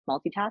like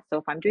multitask. So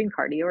if I'm doing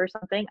cardio or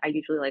something, I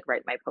usually like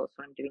write my post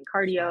when I'm doing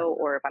cardio,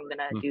 or if I'm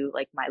gonna mm, do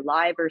like my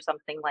live or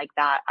something like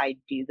that, I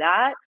do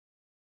that.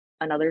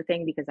 Another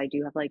thing, because I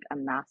do have like a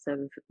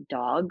massive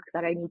dog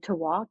that I need to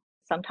walk.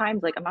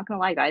 Sometimes, like I'm not gonna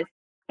lie, guys,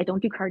 I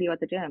don't do cardio at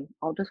the gym.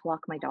 I'll just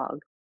walk my dog.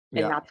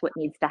 And yeah. that's what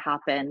needs to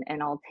happen.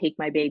 And I'll take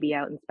my baby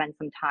out and spend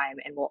some time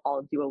and we'll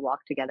all do a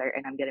walk together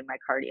and I'm getting my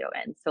cardio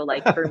in. So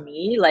like for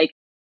me, like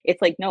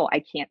it's like, no,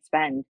 I can't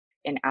spend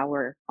an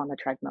hour on the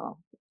treadmill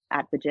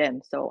at the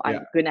gym. So Yeah.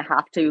 I'm gonna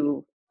have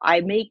to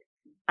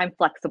I'm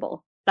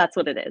flexible. That's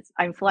what it is.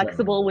 I'm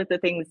flexible with the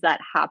things that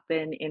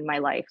happen in my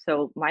life.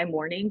 So my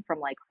morning from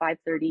like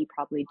 5:30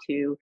 probably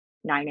to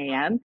 9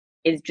 a.m.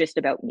 is just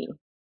about me.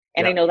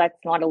 And I Yeah. know that's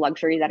not a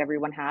luxury that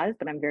everyone has,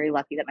 but I'm very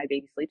lucky that my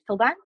baby sleeps till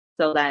then.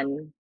 So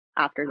then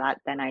after that,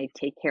 then I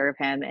take care of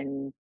him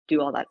and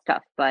do all that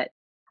stuff. But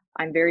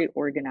I'm very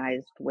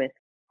organized with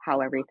how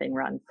everything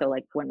runs. So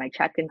like when my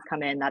check-ins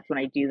come in, that's when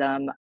I do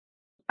them.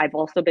 I've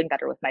also been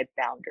better with my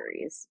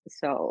boundaries.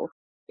 So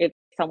if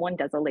someone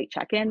does a late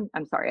check-in,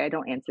 I'm sorry, I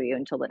don't answer you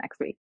until the next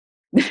week.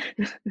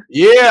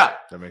 Yeah.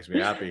 That makes me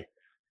happy.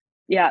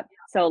 Yeah.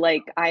 So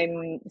like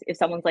if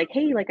someone's like,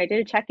 "Hey, like I did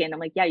a check-in." I'm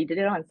like, "Yeah, you did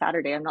it on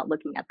Saturday. I'm not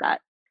looking at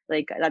that."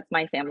 Like that's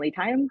my family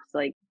time. So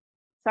like,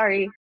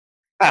 sorry.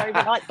 Sorry,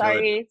 but not Good.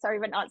 sorry. Sorry,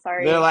 but not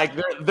They're sorry. like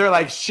they're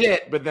like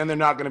shit, but then they're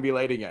not going to be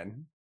late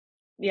again.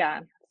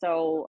 Yeah.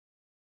 So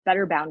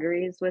better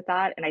boundaries with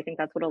that. And I think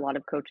that's what a lot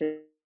of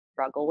coaches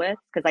struggle with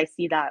because I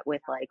see that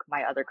with like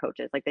my other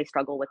coaches. Like they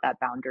struggle with that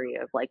boundary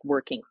of like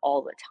working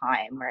all the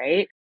time,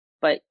 right?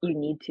 But you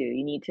need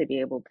to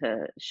be able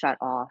to shut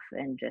off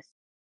and just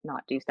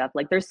not do stuff.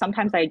 Like there's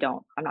sometimes I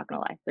don't, I'm not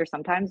gonna lie. There's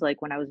sometimes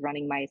like when I was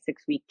running my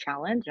 6 week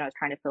challenge and I was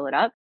trying to fill it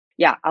up,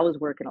 yeah, I was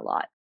working a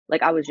lot.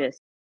 Like I was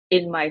just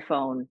in my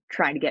phone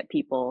trying to get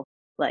people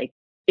like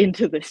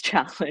into this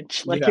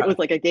challenge. Like it Yeah. was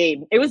like a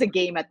game. It was a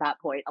game at that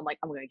point. I'm like,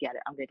 I'm gonna get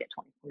it. I'm gonna get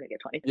 20. I'm gonna get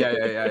 20.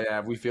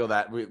 Yeah. We feel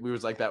that. We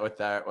was like that with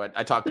that. What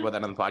I talked about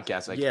that on the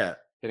podcast. Like Yeah.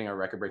 hitting our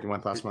record-breaking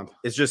month last month.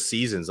 It's just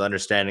seasons,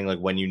 understanding like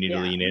when you need to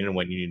Yeah. lean in and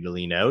when you need to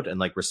lean out, and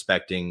like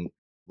respecting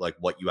like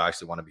what you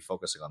actually want to be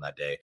focusing on that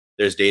day.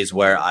 There's days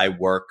where I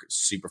work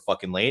super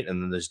fucking late,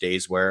 and then there's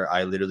days where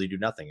I literally do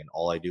nothing, and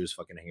all I do is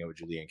fucking hang out with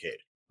Julie and Cade.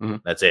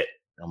 Mhm. That's it.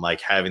 And I'm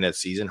like, having that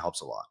season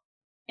helps a lot.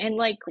 And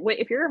like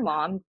if you're a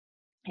mom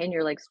and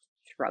you're like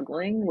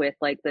struggling with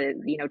like the,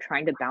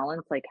 trying to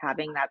balance like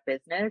having that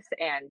business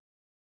and,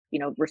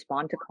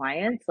 respond to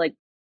clients, like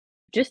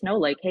just know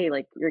like, hey,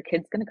 like your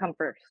kid's gonna come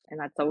first. And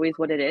that's always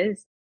what it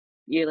is.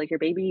 You like your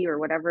baby or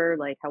whatever,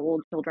 like how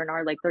old children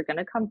are, like they're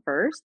gonna come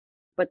first,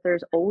 but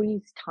there's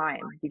always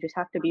time. You just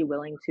have to be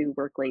willing to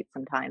work late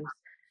sometimes.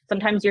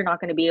 Sometimes you're not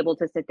going to be able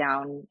to sit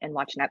down and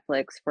watch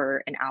Netflix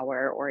for an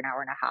hour or an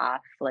hour and a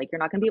half. Like you're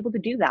not going to be able to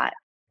do that.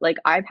 Like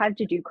I've had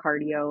to do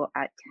cardio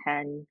at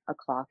 10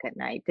 o'clock at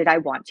night. Did I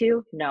want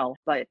to? No.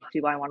 But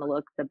do I want to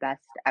look the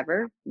best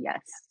ever?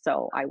 Yes.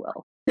 So I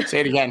will.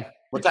 Say it again.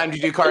 What time do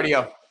you do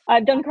cardio?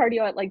 I've done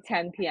cardio at like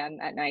 10 p.m.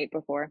 at night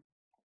before.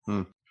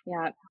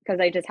 Yeah, because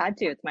I just had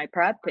to. It's my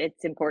prep.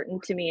 It's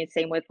important to me.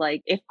 Same with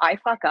like if I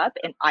fuck up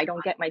and I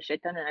don't get my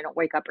shit done and I don't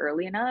wake up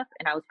early enough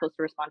and I was supposed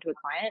to respond to a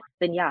client,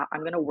 then yeah,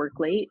 I'm gonna work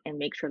late and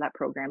make sure that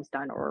program's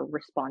done or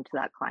respond to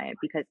that client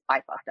because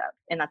I fucked up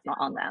and that's not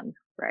on them,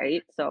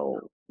 right?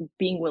 So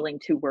being willing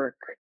to work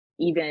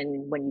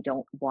even when you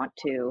don't want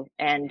to.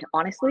 And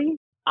honestly,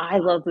 I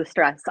love the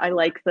stress. I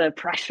like the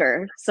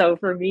pressure. So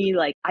for me,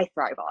 like I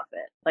thrive off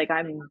it. Like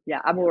I'm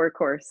a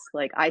workhorse.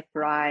 Like I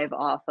thrive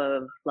off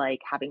of like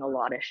having a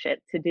lot of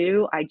shit to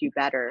do. I do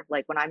better.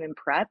 Like when I'm in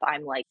prep,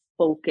 I'm like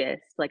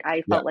focused. Like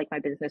I felt like my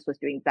business was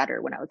doing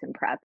better when I was in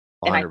prep.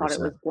 And 100%. I thought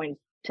it was going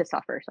to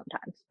suffer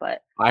sometimes.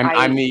 But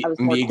I'm the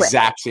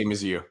exact same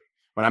as you.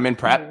 When I'm in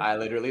prep, I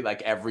literally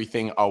like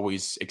everything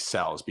always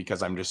excels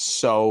because I'm just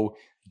so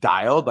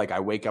dialed. Like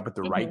I wake up at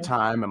the right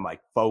time. I'm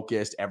like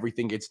focused.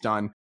 Everything gets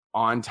done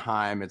on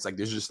time. It's like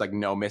there's just like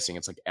no missing.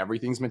 It's like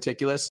everything's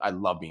meticulous. I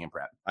love being in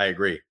prep. I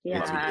agree.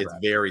 Yeah. It's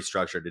very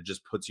structured. It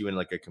just puts you in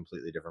like a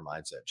completely different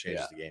mindset.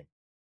 Changes the game.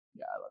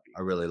 Yeah, I love you.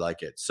 I really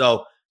like it.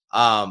 So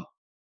I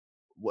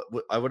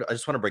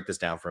just want to break this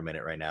down for a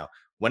minute right now.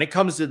 When it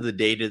comes to the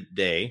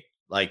day-to-day,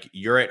 like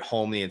you're at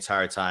home the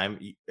entire time.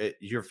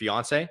 Your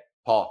fiance?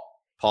 Paul?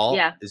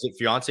 Yeah. Is it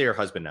fiance or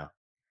husband now?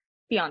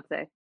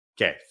 Fiance.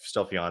 Okay,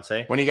 still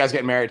fiance. When are you guys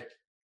getting married?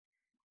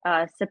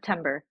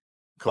 September.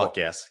 Cool. Fuck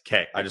yes.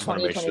 Okay. I just want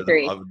to make sure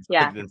that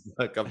I didn't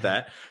look up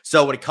that.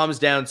 So when it comes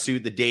down to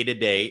the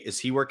day-to-day, is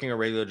he working a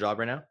regular job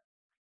right now?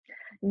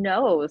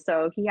 No.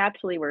 So he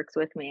actually works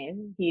with me.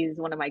 He's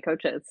one of my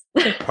coaches.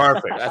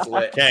 Perfect. That's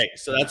lit. Okay.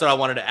 So that's what I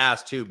wanted to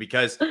ask too,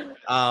 because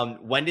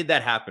when did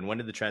that happen? When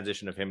did the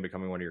transition of him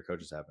becoming one of your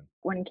coaches happen?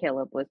 When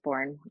Caleb was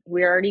born.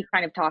 We were already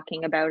kind of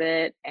talking about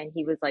it and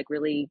he was like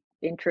really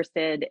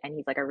interested and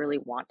he's like, I really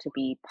want to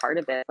be part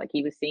of it. Like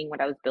he was seeing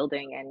what I was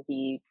building and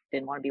he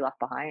didn't want to be left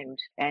behind.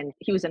 And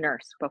he was a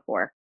nurse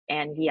before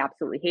and he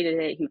absolutely hated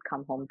it. He'd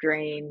come home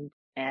drained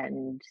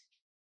and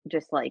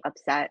just like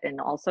upset.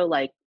 And also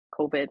like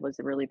COVID was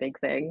a really big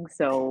thing.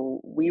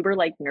 So we were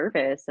like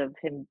nervous of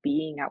him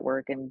being at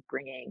work and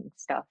bringing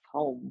stuff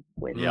home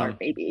with our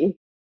baby.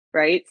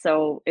 Right.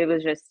 So it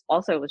was just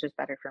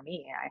better for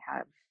me. I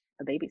have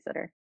a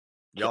babysitter.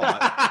 Yo,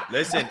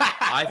 listen,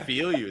 I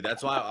feel you.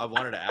 That's why I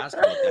wanted to ask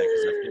about that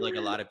because I feel like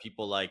a lot of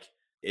people like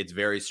it's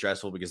very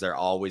stressful because they're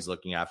always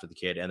looking after the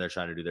kid and they're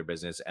trying to do their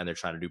business and they're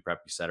trying to do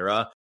prep,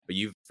 etc. But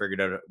you've figured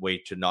out a way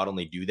to not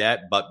only do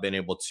that, but been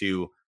able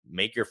to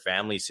make your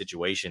family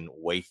situation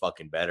way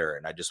fucking better.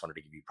 And I just wanted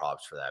to give you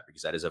props for that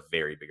because that is a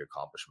very big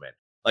accomplishment.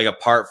 Like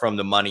apart from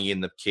the money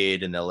and the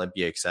kid and the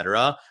Olympia,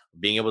 etc.,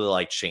 being able to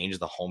like change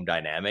the home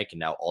dynamic and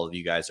now all of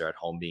you guys are at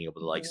home being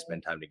able to like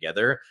spend time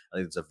together. I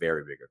think it's a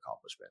very big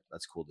accomplishment.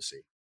 That's cool to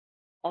see.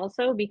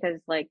 Also, because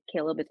like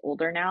Caleb is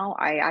older now,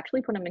 I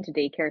actually put him into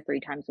daycare 3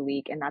 times a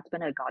week and that's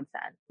been a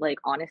godsend. Like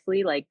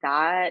honestly, like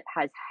that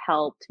has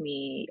helped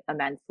me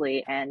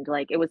immensely. And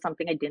like it was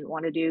something I didn't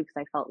want to do because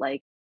I felt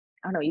like,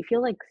 I don't know, you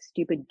feel like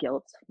stupid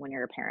guilt when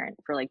you're a parent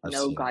for like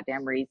no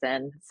goddamn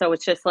reason. So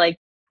it's just like,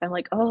 I'm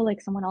like, oh,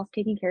 like someone else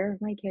taking care of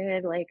my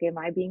kid. Like, am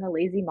I being a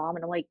lazy mom?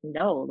 And I'm like,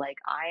 no, like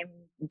I'm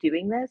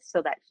doing this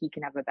so that he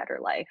can have a better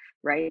life,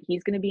 right?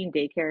 He's going to be in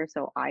daycare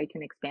so I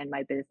can expand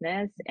my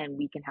business and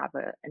we can have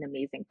an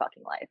amazing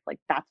fucking life. Like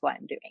that's why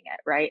I'm doing it,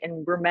 right?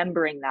 And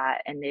remembering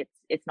that, and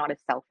it's not a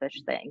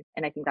selfish thing.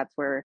 And I think that's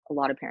where a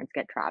lot of parents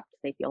get trapped.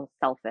 They feel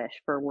selfish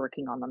for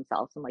working on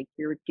themselves. And like,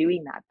 you're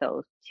doing that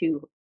though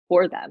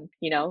for them,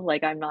 you know,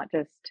 like I'm not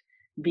just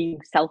being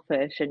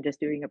selfish and just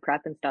doing a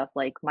prep and stuff.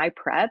 Like my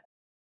prep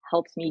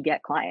helps me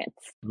get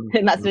clients.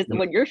 And that's just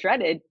when you're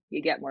shredded,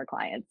 you get more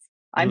clients.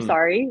 I'm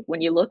sorry,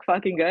 when you look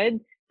fucking good,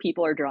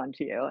 people are drawn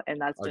to you.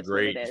 And that's just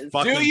what it is.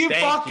 Do you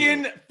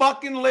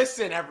fucking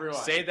listen,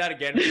 everyone? Say that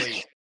again,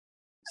 please.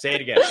 Say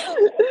it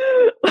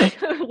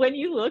again. When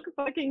you look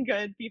fucking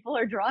good, people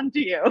are drawn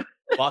to you.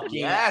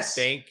 Fucking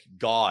thank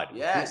God.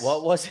 Yes.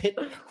 What was it?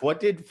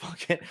 What did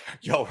fucking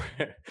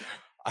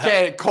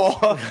Okay,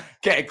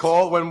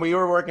 Cole, when we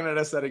were working at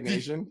Aesthetic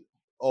Nation.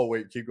 Oh,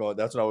 wait, keep going.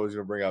 That's what I was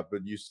going to bring up,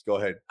 but you go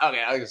ahead.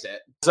 Okay, I was going to say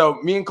it. So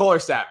me and Cole are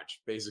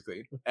savage,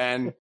 basically.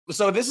 And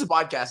so this is a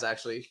podcast,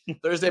 actually.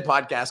 Thursday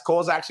podcast.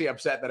 Cole's actually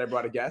upset that I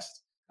brought a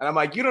guest. And I'm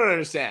like, you don't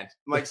understand.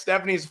 I'm like,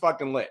 Stephanie's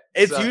fucking lit.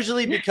 It's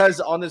usually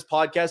because on this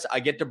podcast, I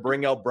get to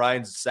bring out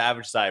Brian's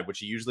savage side, which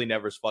he usually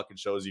never fucking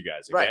shows you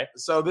guys, okay? Right.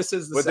 So this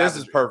is this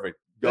is perfect.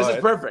 This is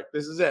perfect.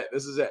 This is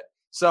it.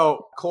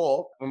 So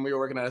Cole, when we were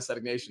working at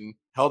Aesthetic Nation,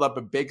 held up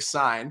a big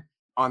sign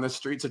on the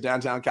streets of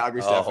downtown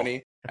Calgary,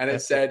 Stephanie. And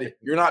it said,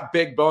 "You're not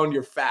big bone,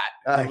 you're fat."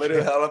 I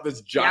literally held up this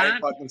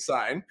giant fucking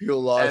sign.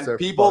 People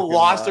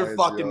lost their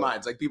fucking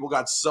minds. Like people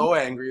got so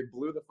angry, it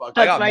blew the fuck.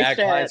 I got mad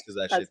clients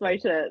because that's my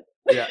shit.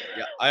 Yeah,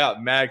 I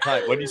got mad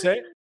clients. What did you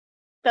say?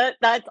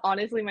 That's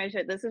honestly my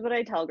shit. This is what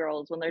I tell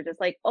girls when they're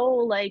just like, oh,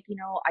 like, you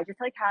know, I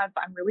just like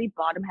I'm really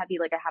bottom heavy.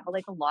 Like I have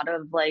like a lot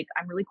of like,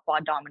 I'm really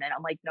quad dominant.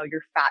 I'm like, no,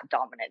 you're fat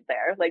dominant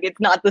there. Like,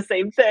 it's not the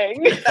same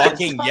thing.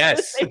 Fucking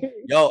yes.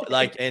 Yo,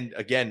 like, and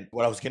again,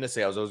 what I was going to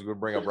say, I was going to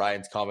bring up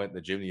Ryan's comment in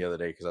the gym the other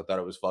day because I thought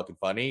it was fucking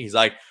funny. He's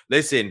like,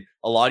 listen,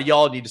 a lot of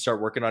y'all need to start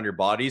working on your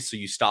bodies so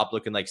you stop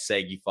looking like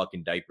saggy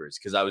fucking diapers.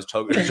 Because I was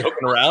joking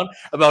around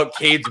about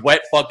Cade's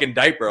wet fucking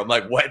diaper. I'm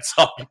like, wet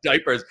soft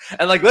diapers.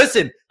 And like,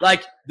 listen,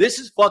 like, this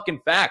is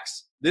fucking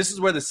facts. This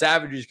is where the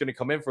savagery is going to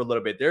come in for a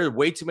little bit. There are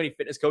way too many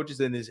fitness coaches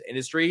in this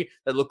industry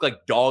that look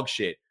like dog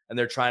shit, and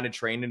they're trying to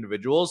train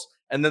individuals.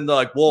 And then they're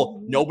like,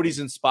 well, nobody's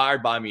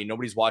inspired by me.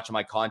 Nobody's watching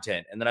my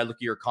content. And then I look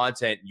at your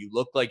content, you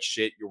look like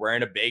shit. You're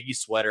wearing a baggy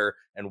sweater.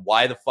 And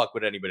why the fuck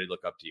would anybody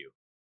look up to you?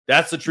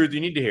 That's the truth you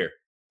need to hear.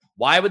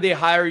 Why would they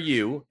hire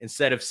you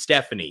instead of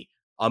Stephanie,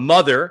 a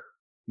mother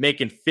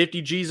making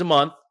 50 G's a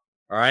month,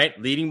 all right,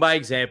 leading by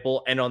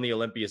example, and on the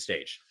Olympia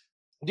stage?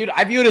 Dude,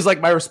 I view it as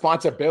like my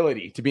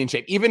responsibility to be in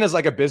shape. Even as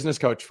like a business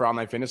coach for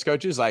online fitness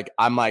coaches, like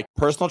I'm like,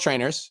 personal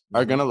trainers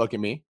are going to look at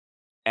me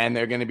and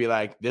they're going to be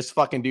like, this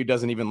fucking dude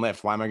doesn't even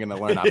lift. Why am I going to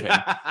learn off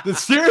him?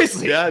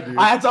 Seriously. Yeah, dude.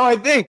 That's how I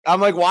think. I'm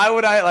like, why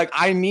would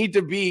I need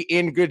to be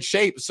in good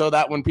shape so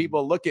that when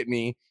people look at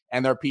me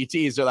and their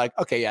PTs, they're like,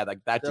 okay, yeah, like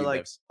that dude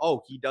lives.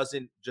 Oh, he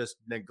doesn't just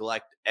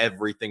neglect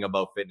everything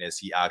about fitness.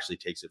 He actually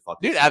takes it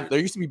fucking Dude, serious. there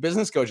used to be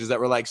business coaches that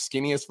were like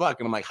skinny as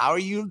fuck. And I'm like, how are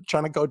you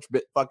trying to coach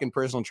fucking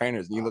personal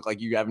trainers? And you look like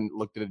you haven't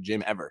looked at a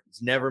gym ever.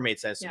 It's never made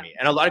sense to me.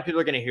 And a lot of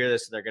people are going to hear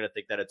this and they're going to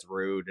think that it's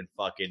rude and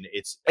fucking,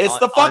 it's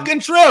the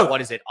fucking truth.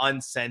 What is it?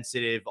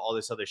 Unsensitive, all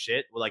this other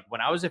shit. Well, like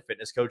when I was a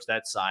fitness coach,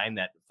 that sign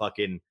that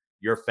fucking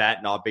you're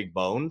fat, not big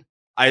boned,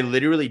 I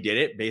literally did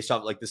it based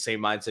off like the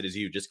same mindset as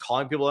you, just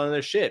calling people on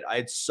their shit. I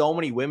had so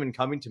many women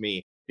coming to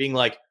me being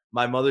like,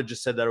 my mother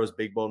just said that I was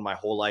big bone my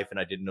whole life and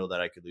I didn't know that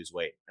I could lose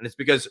weight. And it's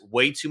because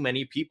way too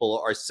many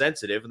people are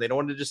sensitive and they don't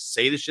want to just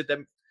say the shit that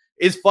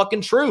is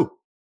fucking true.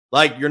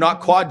 Like, you're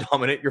not quad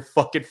dominant, you're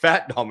fucking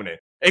fat dominant.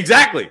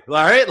 Exactly. All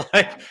right.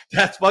 Like,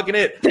 that's fucking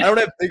it. I don't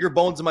have bigger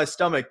bones in my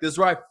stomach. This is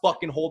where I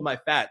fucking hold my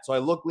fat. So I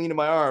look lean in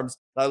my arms.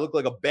 And I look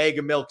like a bag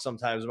of milk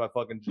sometimes in my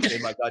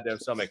goddamn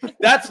stomach.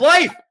 That's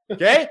life.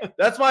 Okay.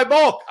 That's my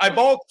bulk. I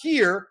bulk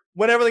here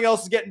when everything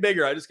else is getting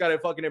bigger. I just got to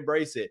fucking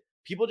embrace it.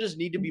 People just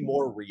need to be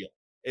more real.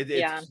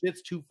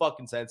 It's too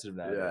fucking sensitive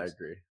now. Yeah, I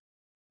agree.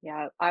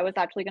 Yeah, I was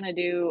actually going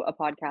to do a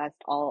podcast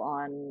all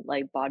on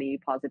like body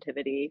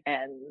positivity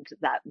and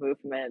that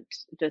movement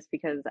just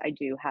because I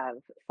do have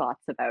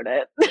thoughts about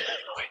it.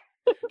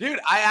 Dude,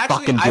 I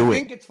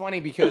think it's funny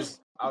because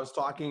I was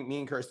talking, me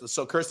and Kirsten.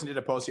 So Kirsten did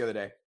a post the other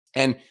day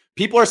and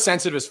people are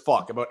sensitive as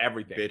fuck about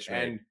everything. Bitch,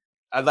 and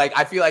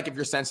I feel like if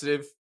you're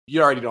sensitive,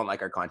 you already don't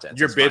like our content.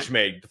 You're bitch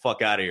made. Get the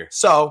fuck out of here.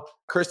 So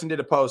Kirsten did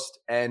a post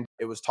and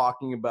it was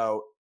talking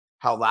about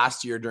how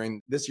last year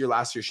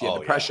she had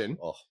depression. Yeah.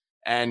 Oh.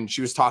 And she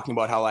was talking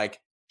about how like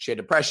she had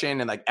depression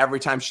and like every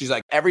time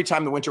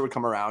the winter would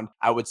come around,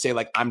 I would say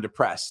like, I'm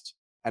depressed.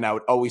 And I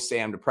would always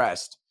say I'm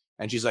depressed.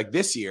 And she's like,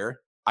 this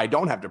year I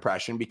don't have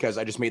depression because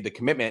I just made the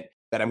commitment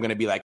that I'm going to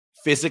be like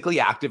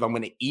physically active. I'm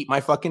going to eat my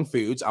fucking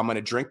foods. I'm going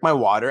to drink my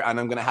water and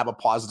I'm going to have a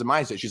positive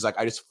mindset. She's like,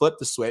 I just flipped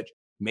the switch,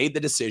 made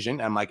the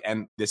decision. I'm like,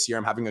 and this year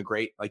I'm having a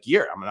great like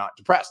year. I'm not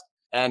depressed.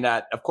 And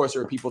of course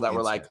there were people that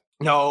were like,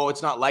 no,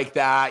 it's not like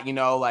that. You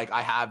know, like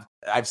I have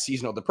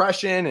seasonal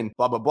depression and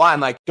blah, blah, blah.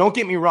 And like, don't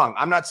get me wrong.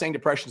 I'm not saying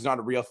depression is not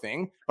a real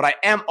thing, but I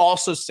am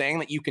also saying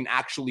that you can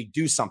actually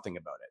do something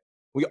about it.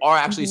 We are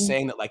actually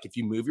saying that like, if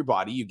you move your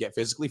body, you get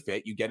physically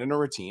fit, you get in a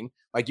routine,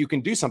 like you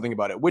can do something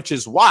about it, which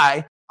is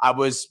why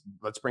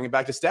let's bring it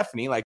back to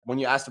Stephanie. Like when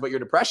you asked about your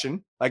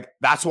depression, like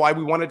that's why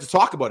we wanted to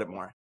talk about it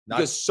more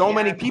because so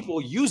many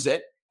people use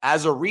it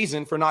as a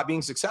reason for not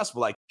being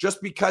successful. Like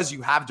just because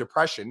you have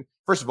depression,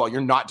 first of all, you're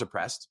not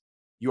depressed.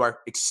 You are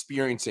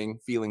experiencing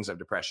feelings of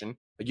depression.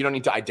 Like you don't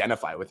need to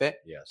identify with it.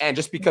 Yes. And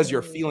just because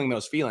you're feeling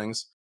those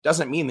feelings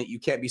doesn't mean that you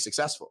can't be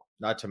successful.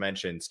 Not to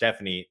mention,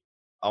 Stephanie,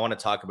 I want to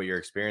talk about your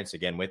experience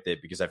again with it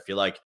because I feel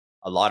like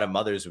a lot of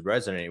mothers would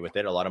resonate with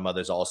it. A lot of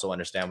mothers also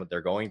understand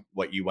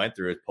what you went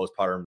through with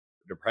postpartum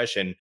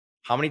depression.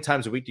 How many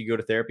times a week do you go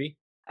to therapy?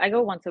 I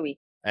go once a week.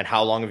 And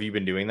how long have you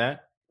been doing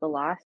that?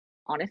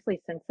 Honestly,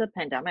 since the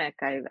pandemic,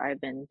 I've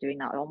been doing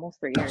that almost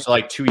 3 years. So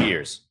like 2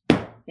 years.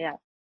 Yeah.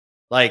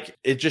 Like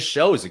it just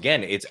shows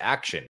again, it's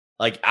action,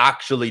 like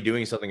actually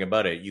doing something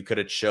about it. You could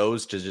have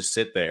chose to just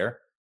sit there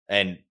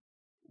and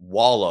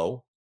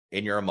wallow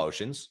in your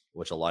emotions,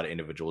 which a lot of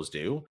individuals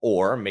do,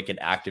 or make an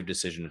active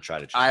decision to try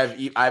to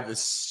change. I have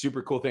this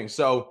super cool thing.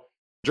 So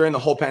during the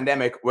whole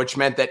pandemic, which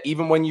meant that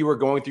even when you were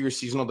going through your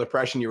seasonal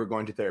depression, you were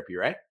going to therapy,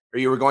 right? Or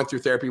you were going through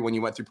therapy when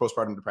you went through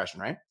postpartum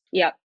depression, right?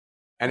 Yep.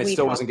 And it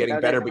still wasn't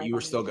getting better, but you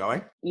were still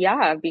going?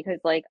 Yeah, because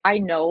like I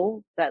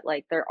know that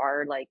like there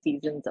are like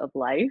seasons of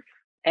life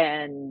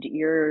and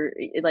you're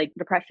like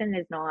depression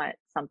is not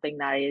something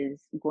that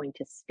is going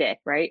to stick,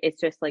 right? It's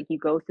just like you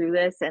go through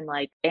this and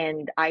like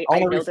I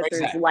know that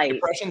there's light.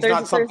 Depression's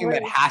not something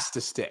that has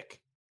to stick.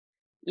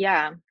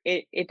 Yeah,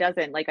 it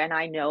doesn't. Like, and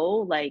I know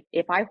like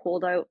if I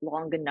hold out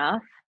long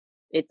enough,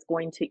 it's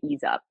going to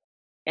ease up.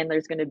 And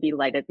there's going to be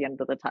light at the end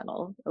of the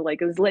tunnel.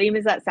 Like as lame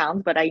as that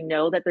sounds, but I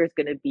know that there's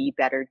going to be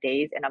better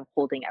days and I'm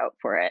holding out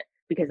for it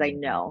because I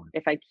know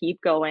if I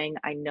keep going,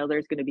 I know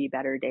there's going to be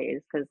better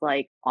days. Cause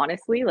like,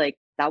 honestly, like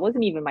that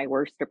wasn't even my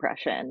worst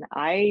depression.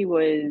 I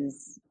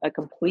was a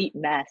complete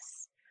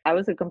mess I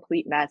was a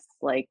complete mess,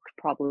 like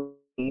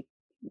probably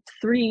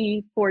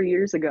 3-4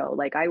 years ago.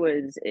 Like I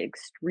was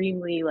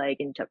extremely like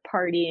into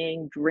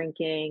partying,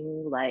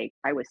 drinking, like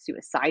I was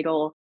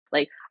suicidal.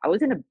 Like I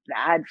was in a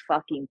bad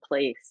fucking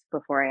place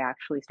before I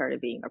actually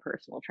started being a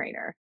personal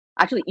trainer.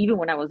 Actually, even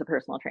when I was a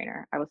personal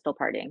trainer, I was still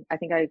partying. I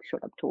think I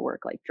showed up to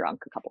work like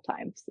drunk a couple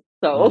times.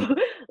 So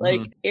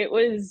like it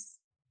was,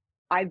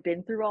 I've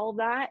been through all of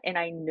that and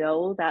I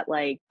know that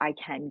like I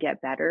can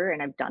get better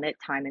and I've done it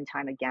time and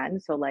time again.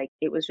 So like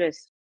it was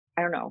just,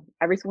 I don't know,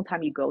 every single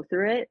time you go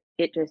through it,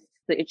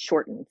 it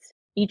shortens.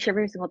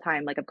 Every single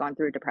time like I've gone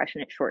through a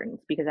depression, it shortens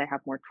because I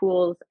have more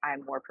tools,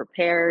 I'm more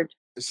prepared.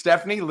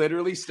 Stephanie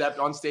literally stepped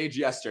on stage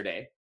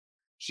yesterday.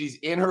 She's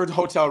in her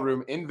hotel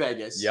room in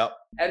Vegas. Yep.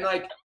 And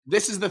like,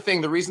 this is the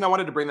thing. The reason I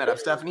wanted to bring that up,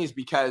 Stephanie, is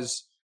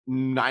because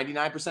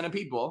 99% of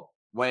people,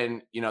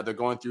 when, you know, they're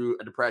going through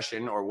a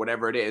depression or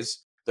whatever it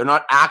is, they're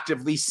not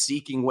actively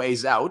seeking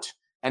ways out.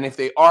 And if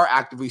they are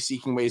actively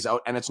seeking ways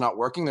out and it's not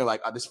working, they're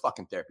like, oh, this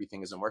fucking therapy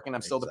thing isn't working.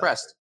 I'm still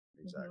depressed.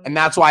 Exactly. And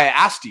that's why I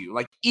asked you,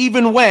 like,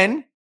 even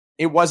when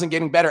it wasn't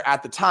getting better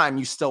at the time,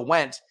 you still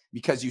went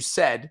because you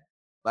said,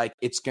 like,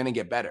 it's going to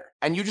get better.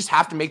 And you just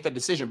have to make that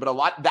decision.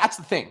 But that's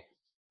the thing.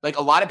 Like,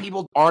 a lot of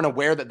people aren't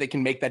aware that they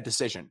can make that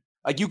decision.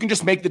 Like, you can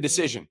just make the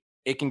decision.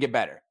 It can get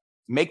better.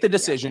 Make the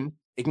decision.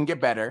 It can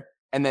get better.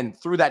 And then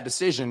through that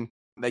decision,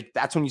 like,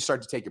 that's when you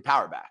start to take your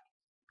power back.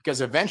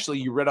 Because eventually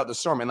you rid out the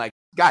storm. And like,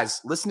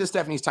 guys, listen to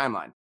Stephanie's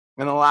timeline.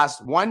 In the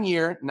last 1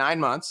 year, 9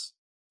 months,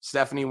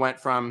 Stephanie went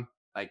from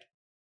like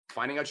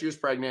finding out she was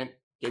pregnant,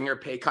 getting her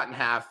pay cut in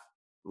half,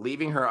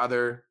 leaving her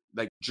other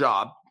like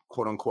job,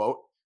 quote unquote,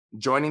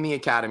 joining the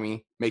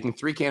academy, making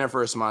 $3K in her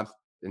first month,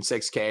 then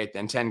 $6K,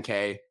 then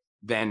 $10K,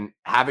 then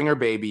having her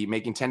baby,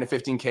 making $10 to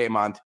 $15K a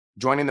month,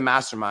 joining the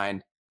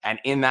mastermind. And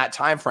in that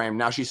time frame,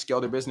 now she's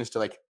scaled her business to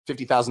like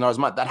 $50,000 a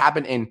month. That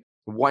happened in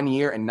 1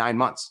 year and 9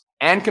 months.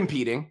 And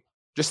competing.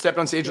 Just stepped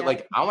on stage at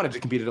like, I wanted to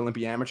compete at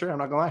Olympia Amateur. I'm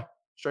not gonna lie,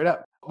 straight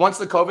up. Once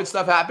the COVID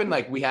stuff happened,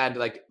 like we had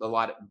like a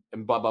lot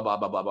of blah, blah, blah,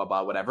 blah, blah, blah,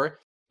 blah, whatever.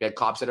 We had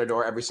cops at our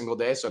door every single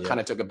day. So it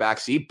kind of took a back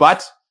seat,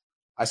 but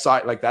I saw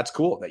it like, that's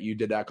cool that you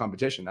did that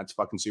competition. That's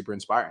fucking super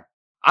inspiring.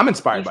 I'm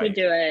inspired by it. You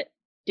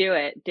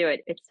should do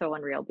it. It's so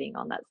unreal being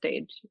on that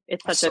stage.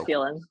 It's such a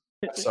feeling.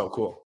 That's so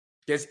cool.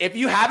 Because if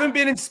you haven't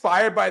been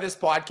inspired by this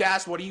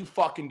podcast, what are you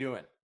fucking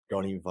doing?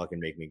 Don't even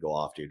fucking make me go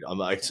off, dude. I'm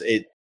like,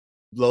 it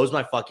blows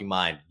my fucking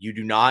mind. You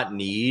do not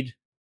need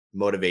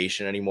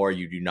motivation anymore.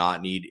 You do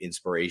not need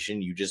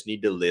inspiration. You just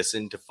need to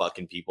listen to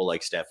fucking people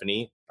like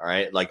Stephanie, all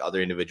right? Like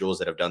other individuals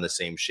that have done the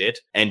same shit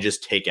and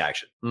just take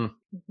action.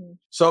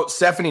 So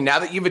Stephanie, now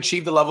that you've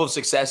achieved the level of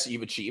success that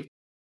you've achieved,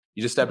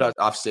 you just stepped out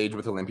off stage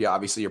with Olympia.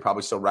 Obviously, you're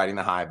probably still riding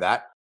the high of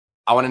that.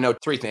 I want to know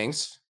 3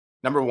 things.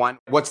 Number 1,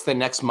 what's the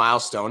next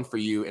milestone for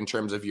you in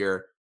terms of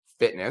your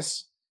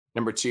fitness?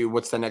 Number 2,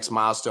 what's the next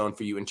milestone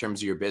for you in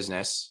terms of your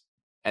business?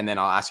 And then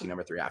I'll ask you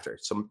number 3 after.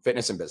 So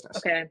fitness and business.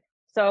 Okay.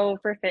 So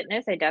for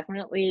fitness, I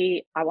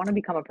want to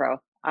become a pro.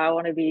 I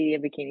want to be a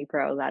bikini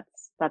pro.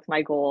 That's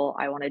my goal.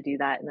 I want to do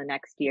that in the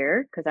next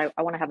year because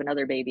I want to have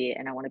another baby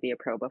and I want to be a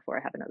pro before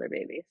I have another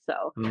baby.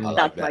 So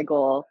that's my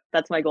goal.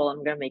 That's my goal.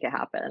 I'm going to make it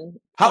happen.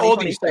 How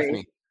old are you,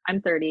 Stephanie?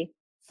 I'm 30.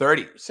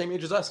 30. Same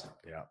age as us.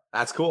 Yeah.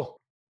 That's cool.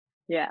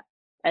 Yeah.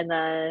 And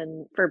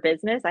then for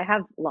business, I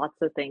have lots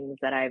of things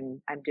that I'm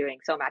doing.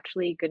 So I'm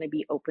actually going to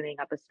be opening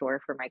up a store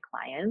for my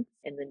clients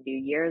in the new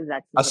year.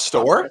 That's a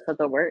store of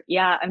the work.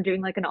 Yeah, I'm doing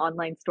like an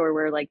online store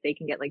where like they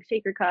can get like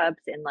shaker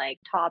cups and like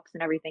tops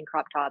and everything,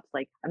 crop tops.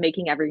 Like I'm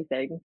making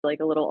everything,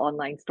 like a little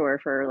online store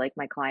for like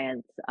my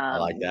clients. I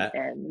like that.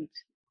 And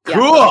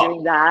cool. So I'm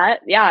doing that.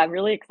 Yeah, I'm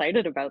really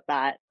excited about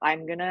that.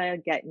 I'm gonna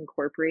get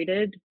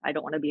incorporated. I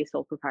don't want to be a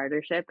sole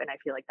proprietorship, and I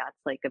feel like that's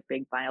like a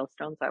big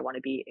milestone. So I want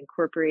to be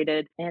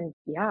incorporated. And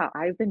yeah,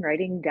 I've been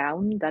writing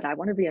down that I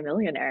want to be a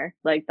millionaire.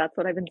 Like that's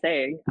what I've been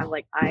saying. I'm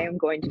like, I am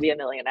going to be a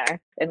millionaire,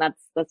 and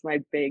that's my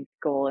big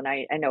goal. And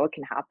I know it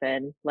can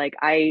happen. Like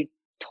I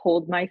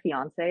told my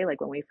fiance, like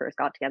when we first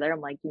got together,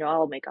 I'm like, you know,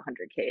 I'll make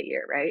 100K a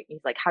year, right? And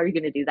he's like, how are you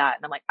going to do that?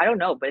 And I'm like, I don't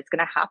know, but it's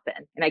going to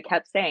happen. And I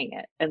kept saying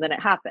it, and then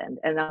it happened.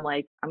 And I'm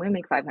like, I'm going to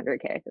make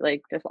 500K,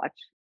 like just watch.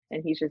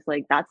 And he's just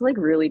like, that's like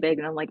really big.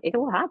 And I'm like, it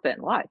will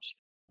happen, watch.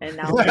 And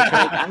now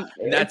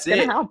it's going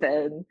to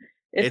happen.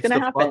 It's going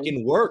to happen.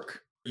 Fucking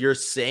work. You're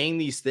saying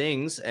these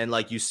things and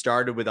like you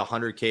started with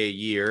 100K a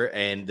year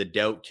and the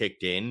doubt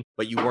kicked in,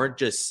 but you weren't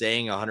just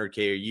saying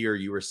 100K a year.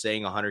 You were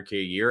saying 100K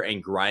a year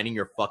and grinding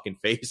your fucking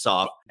face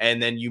off.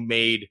 And then you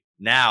made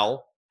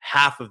now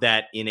half of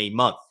that in a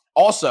month.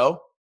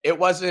 Also, it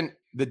wasn't,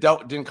 the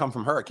doubt didn't come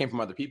from her. It came from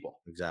other people.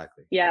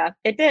 Exactly. Yeah,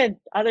 it did.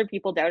 Other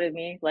people doubted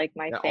me, like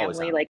my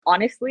family. Like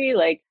honestly,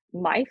 like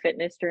my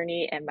fitness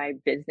journey and my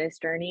business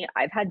journey,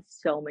 I've had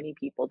so many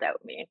people doubt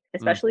me,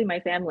 especially my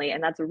family.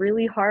 And that's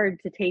really hard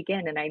to take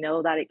in. And I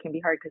know that it can be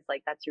hard because,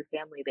 like, that's your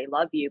family. They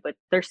love you, but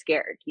they're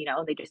scared,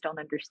 they just don't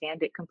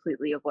understand it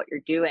completely of what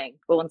you're doing.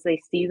 But once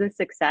they see the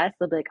success,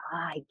 they'll be like,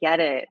 I get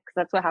it. Because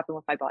that's what happened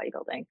with my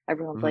bodybuilding.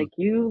 Everyone's like,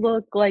 you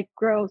look like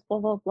gross, blah,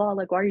 blah, blah.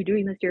 Like, why are you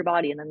doing this to your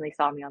body? And then they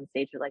saw me on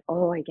stage. They're like,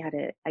 oh, I get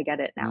it. I get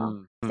it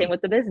now. Same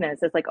with the business.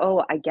 It's like,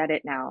 oh, I get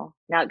it now.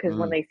 Now, because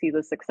when they see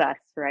the success,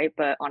 right?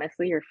 But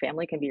honestly, your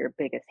family can be your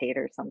biggest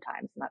hater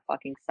sometimes, and that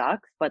fucking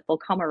sucks. But they'll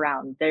come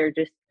around. They're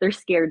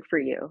scared for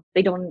you.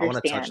 They don't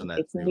understand.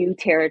 It's new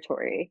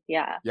territory.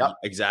 Yeah. Yep.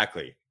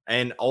 Exactly.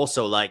 And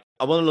also, like,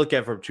 I want to look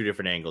at it from two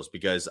different angles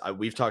because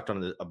we've talked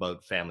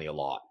about family a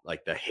lot,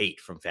 like the hate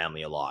from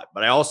family a lot.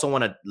 But I also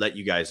want to let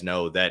you guys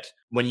know that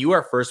when you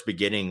are first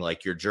beginning,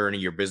 like, your journey,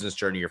 your business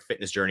journey, your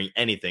fitness journey,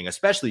 anything,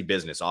 especially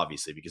business,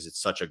 obviously, because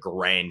it's such a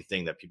grand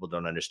thing that people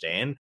don't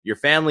understand, your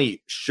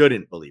family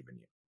shouldn't believe in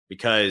you,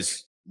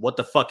 because what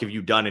the fuck have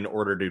you done in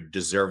order to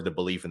deserve the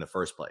belief in the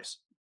first place?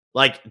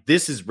 Like,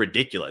 this is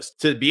ridiculous.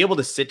 To be able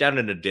to sit down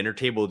at a dinner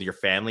table with your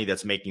family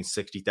that's making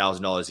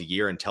 $60,000 a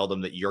year and tell them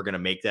that you're going to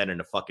make that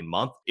in a fucking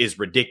month is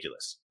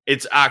ridiculous.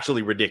 It's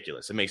actually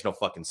ridiculous. It makes no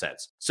fucking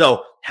sense.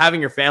 So having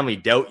your family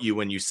doubt you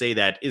when you say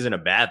that isn't a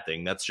bad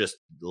thing. That's just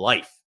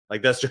life.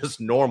 Like, that's just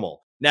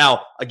normal.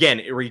 Now, again,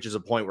 it reaches a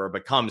point where it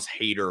becomes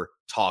hater,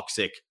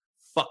 toxic.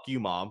 Fuck you,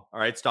 mom. All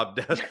right, stop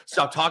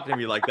talking to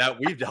me like that.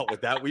 We've dealt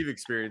with that. We've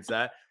experienced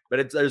that.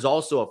 But there's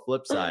also a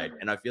flip side.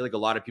 And I feel like a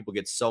lot of people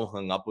get so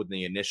hung up with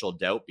the initial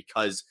doubt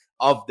because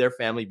of their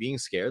family being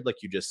scared,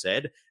 like you just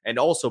said. And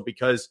also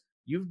because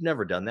you've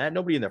never done that.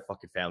 Nobody in their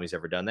fucking family's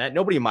ever done that.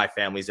 Nobody in my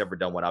family's ever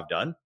done what I've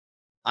done.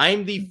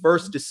 I'm the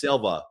first De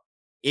Silva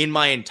in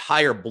my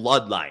entire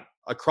bloodline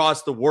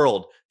across the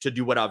world to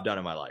do what I've done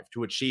in my life,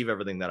 to achieve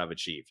everything that I've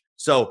achieved.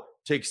 So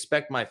to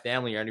expect my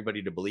family or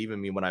anybody to believe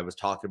in me when I was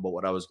talking about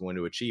what I was going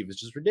to achieve is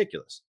just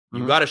ridiculous.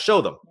 You got to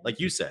show them, like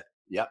you said.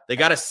 Yep. They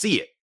got to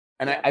see it.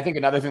 And I think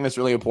another thing that's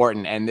really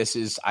important, and this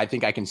is, I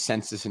think I can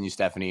sense this in you,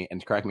 Stephanie,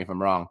 and correct me if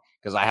I'm wrong,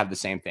 because I have the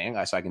same thing,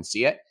 so I can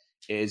see it,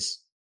 is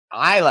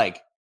I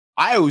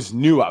always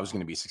knew I was going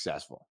to be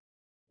successful.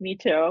 Me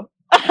too.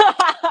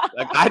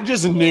 Like, I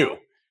just knew.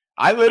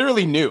 I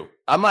literally knew.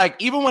 I'm like,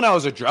 even when I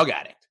was a drug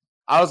addict,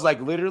 I was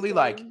like, literally,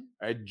 like,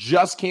 I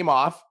just came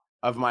off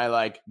of my,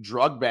 like,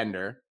 drug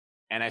bender,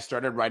 and I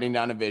started writing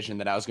down a vision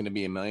that I was going to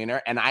be a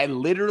millionaire, and I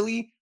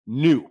literally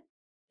knew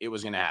it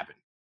was going to happen.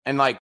 And,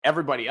 like,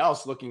 everybody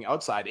else looking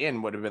outside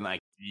in would have been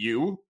like,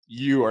 you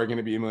are going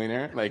to be a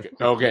millionaire? Like,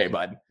 okay,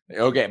 bud.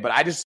 Okay. But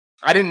I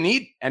didn't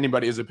need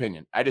anybody's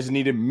opinion. I just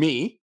needed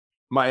me,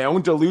 my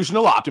own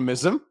delusional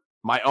optimism,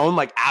 my own,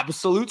 like,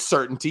 absolute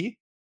certainty,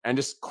 and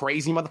just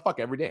crazy motherfucker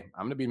every day.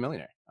 I'm going to be a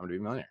millionaire. I'm going to be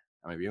a millionaire.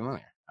 I'm going to be a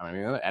millionaire. I'm going to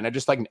be a millionaire. And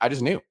I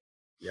just knew.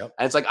 Yep.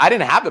 And it's like, I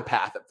didn't have a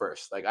path at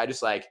first. Like, I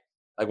just like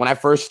when I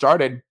first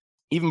started,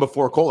 even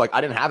before Cole, like, I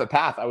didn't have a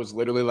path. I was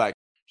literally like,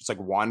 just like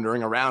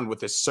wandering around with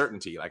this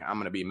certainty, like, I'm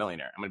going to be a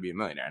millionaire. I'm going to be a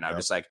millionaire. And I was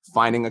just like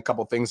finding a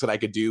couple things that I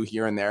could do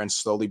here and there and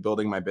slowly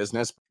building my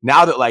business.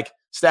 Now that, like,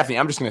 Stephanie,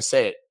 I'm just going to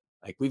say it.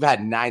 Like, we've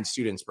had 9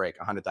 students break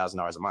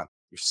 $100,000 a month.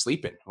 You're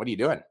sleeping. What are you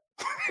doing?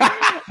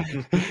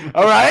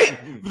 All right.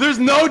 There's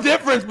no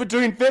difference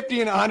between 50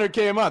 and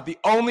 100K a month. The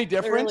only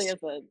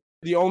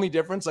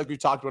difference, like we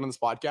talked about on this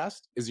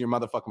podcast, is your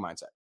motherfucking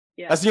mindset.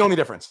 Yeah. That's the only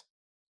difference.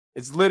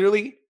 It's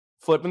literally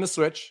flipping the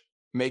switch,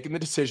 making the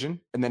decision,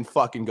 and then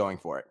fucking going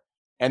for it.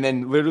 And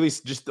then literally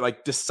just,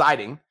 like,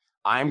 deciding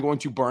I'm going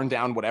to burn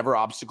down whatever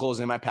obstacle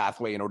is in my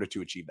pathway in order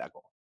to achieve that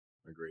goal.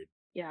 Agreed.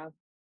 Yeah.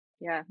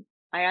 Yeah.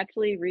 I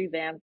actually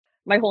revamped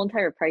my whole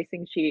entire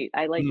pricing sheet.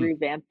 I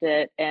revamped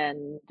it.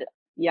 And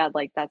yeah,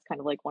 like, that's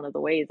kind of like one of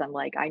the ways I'm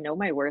like, I know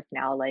my worth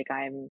now. Like,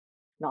 I'm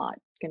not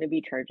going to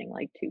be charging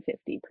like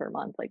 $250 per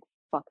month. Like,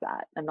 fuck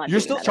that. I'm not. You're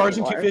still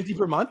charging $250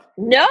 per month?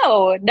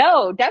 No,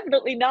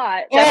 definitely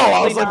not. Definitely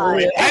I was like,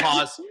 wait,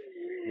 pause.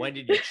 When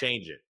did you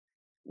change it?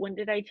 When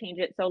did I change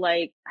it? So,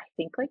 like, I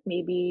think, like,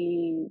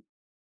 maybe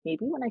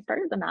when I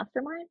started the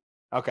mastermind.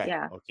 Okay.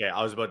 Yeah. Okay.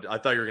 I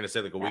thought you were gonna say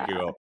like a week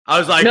ago. I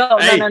was like, no. I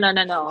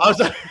was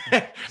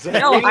like,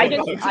 no, I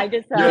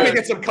just. You're gonna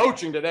get some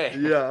coaching today.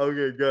 Yeah.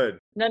 Okay. Good.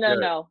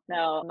 No.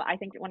 I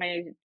think when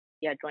I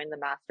joined the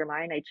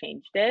mastermind, I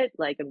changed it,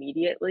 like,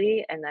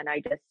 immediately, and then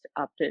I just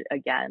upped it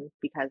again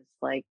because,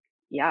 like,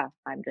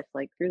 I'm just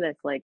like, through this,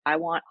 like, I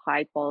want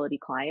high quality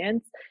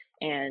clients,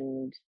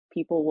 and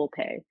people will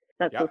pay.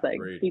 That's the thing.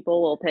 Great.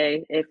 People will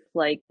pay if,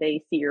 like,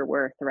 they see your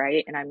worth,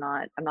 right? And I'm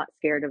not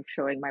scared of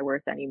showing my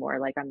worth anymore.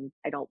 Like,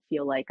 I don't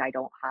feel like I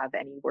don't have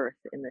any worth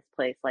in this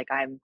place. Like,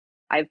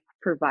 I've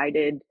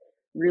provided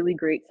really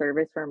great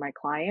service for my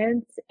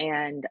clients,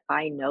 and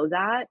I know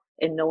that,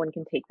 and no one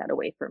can take that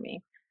away from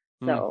me.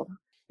 So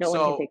no one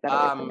can take that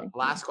away from me.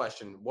 Last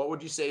question. What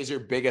would you say is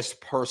your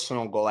biggest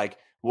personal goal? Like,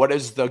 what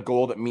is the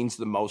goal that means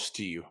the most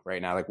to you right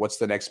now? Like, what's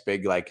the next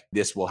big, like,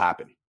 this will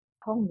happen?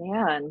 Oh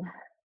man.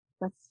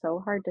 That's so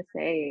hard to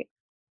say.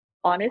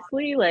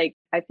 Honestly, like,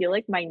 I feel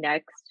like my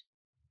next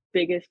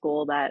biggest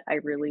goal that I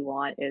really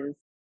want is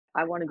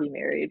I want to be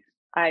married.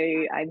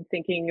 I'm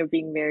thinking of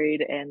being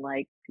married and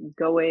like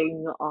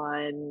going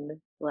on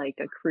like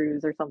a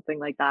cruise or something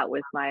like that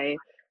with my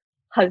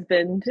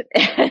husband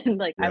and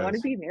like I want to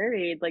Yes. be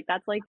married. Like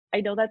that's like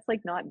I know that's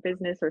like not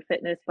business or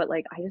fitness, but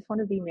like I just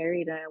want to be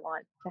married and I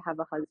want to have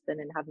a husband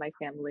and have my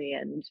family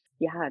and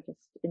yeah, just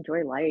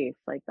enjoy life.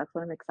 Like that's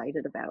what I'm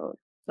excited about.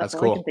 That's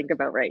all I cool. can think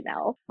about right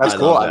now. That's I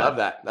cool. love I that. love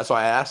that. That's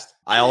why I asked.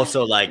 I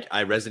also like,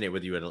 I resonate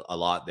with you a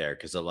lot there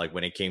because like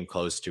when it came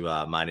close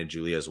to mine and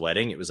Julia's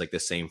wedding, it was like the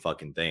same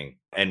fucking thing.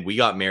 And we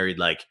got married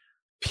like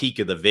peak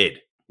of the vid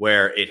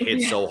where it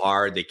hit so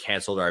hard. They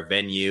canceled our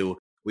venue.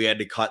 We had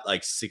to cut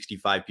like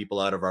 65 people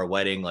out of our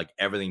wedding. Like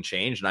everything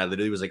changed. And I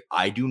literally was like,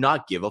 I do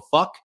not give a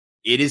fuck.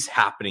 It is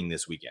happening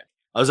this weekend.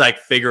 I was like,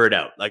 figure it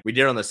out. Like we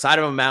did it on the side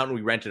of a mountain.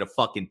 We rented a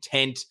fucking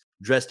tent,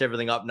 dressed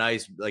everything up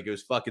nice. Like it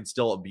was fucking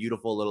still a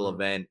beautiful little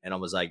event. And I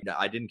was like,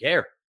 I didn't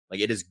care.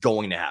 Like it is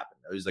going to happen.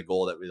 It was the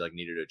goal that we like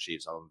needed to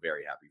achieve. So I'm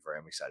very happy for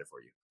you. I'm excited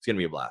for you. It's going to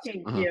be a blast.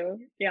 Thank you.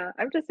 Yeah,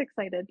 I'm just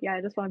excited. Yeah,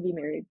 I just want to be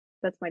married.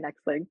 That's my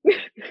next thing.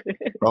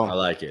 I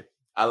like it.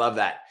 I love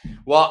that.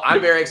 Well,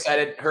 I'm very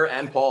excited. Her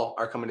and Paul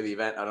are coming to the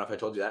event. I don't know if I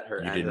told you that. You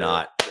and did her-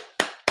 not.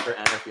 Her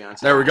and her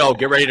fiance. There we go.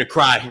 Get ready to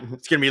cry.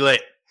 It's going to be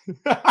lit.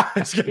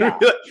 It's gonna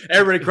be lit.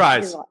 Everybody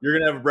cries. You're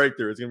going to have a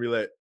breakthrough. It's going to be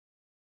lit.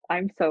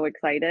 I'm so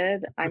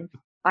excited.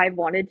 I've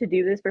wanted to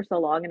do this for so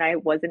long and I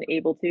wasn't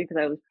able to because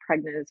I was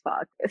pregnant as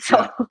fuck. So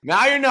Yeah.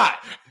 Now you're not.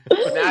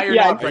 Now you're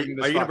Yeah. not. Are you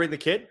going to bring the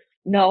kid?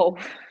 no,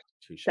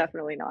 Touche.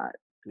 definitely not.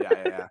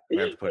 Yeah. We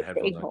have to put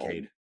headphones Stay on home.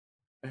 Cade.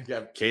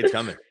 Yeah. Cade's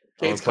coming.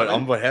 Cade's I'm coming.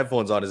 gonna put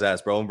headphones on his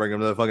ass, bro. I'm bring him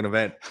to the fucking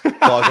event.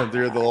 Walk him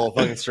through the little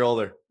fucking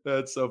stroller.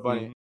 That's so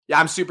funny. Yeah,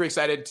 I'm super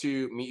excited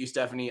to meet you,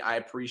 Stephanie. I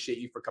appreciate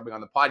you for coming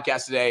on the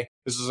podcast today.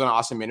 This was an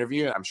awesome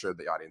interview, and I'm sure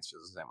the audience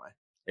feels the same way.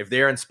 If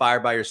they're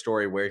inspired by your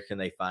story, where can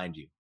they find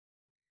you?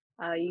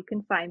 You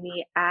can find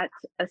me at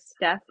a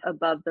step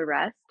above the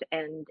rest,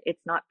 and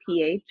it's not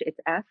PH, it's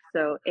F.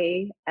 So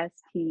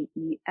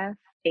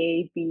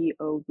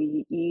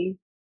ASTEFABOVE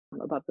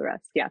above the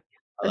rest. Yeah,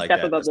 I a like step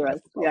that. above the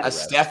rest. Yeah. A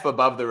step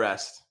above the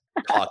rest.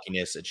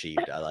 Cockiness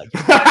achieved. I like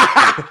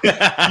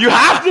it. You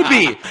have to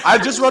be. I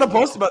just wrote a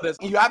post about this.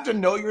 You have to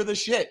know you're the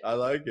shit. I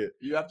like it.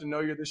 You have to know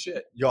you're the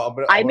shit. Yo,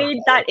 I made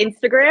that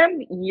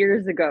Instagram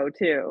years ago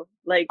too.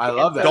 Like I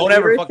love and that. so Don't when you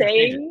ever were fucking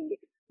change it. saying,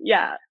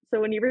 yeah. So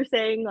when you were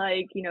saying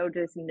like, you know,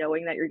 just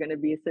knowing that you're gonna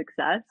be a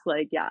success,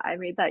 like yeah, I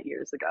made that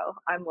years ago.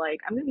 I'm like,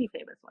 I'm gonna be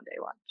famous one day.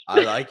 Watch. I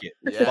like it.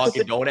 Yes.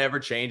 Fucking don't ever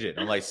change it.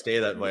 I'm like, stay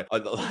that way. The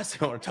last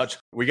thing I want to touch,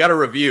 we got a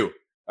review,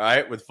 all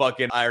right, with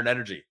fucking Iron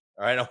Energy.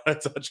 All right, I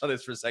want to touch on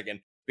this for a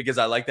second because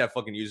I like that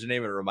fucking username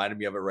and it reminded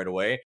me of it right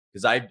away.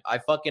 Because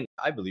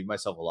I believe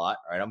myself a lot.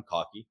 All right, I'm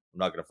cocky. I'm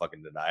not gonna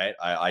fucking deny it.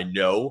 I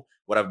know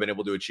what I've been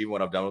able to achieve,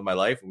 what I've done with my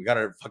life. And we got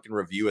a fucking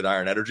review with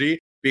Iron Energy,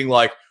 being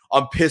like,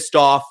 I'm pissed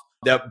off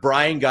that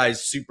Brian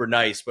guy's super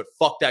nice, but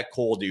fuck that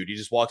Cole dude. He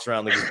just walks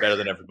around like he's better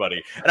than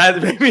everybody.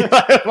 And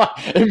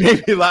it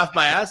made me laugh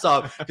my ass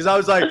off because I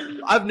was like,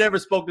 I've never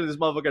spoken to this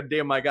motherfucker a day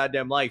in my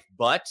goddamn life,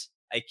 but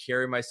I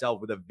carry myself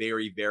with a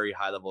very, very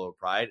high level of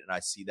pride. And I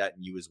see that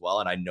in you as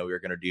well. And I know you're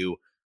going to do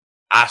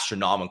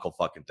astronomical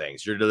fucking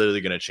things. You're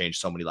literally going to change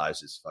so many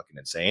lives. It's fucking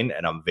insane.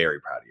 And I'm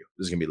very proud of you.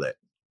 This is going to be lit.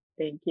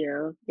 Thank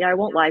you. Yeah, I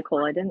won't lie,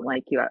 Cole. I didn't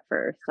like you at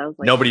first. I was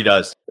like, Nobody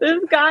does. this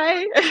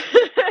guy.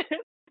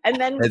 And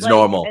then It's like,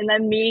 normal. And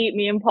then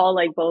me and Paul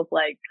like both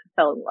like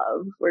fell in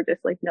love. We're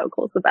just like, no,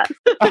 Cole's the best.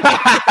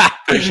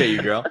 Appreciate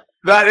you, girl.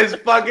 That is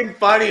fucking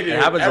funny, dude. It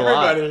happens a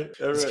lot. Everybody.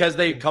 It's because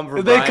they come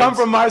from They come Brian's-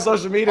 from my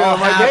social media. all I'm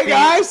like, happy. hey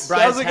guys,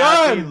 Brian's how's it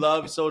happy, going?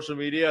 love social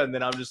media, and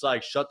then I'm just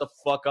like, shut the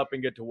fuck up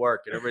and get to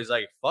work. And everybody's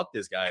like, fuck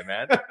this guy,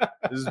 man.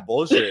 This is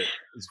bullshit.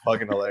 It's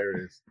fucking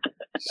hilarious.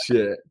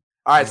 Shit.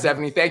 All right,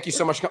 Stephanie, thank you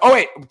so much. Oh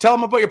wait, tell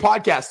them about your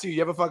podcast too. You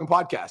have a fucking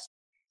podcast.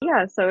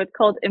 Yeah, so it's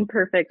called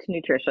Imperfect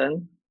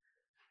Nutrition.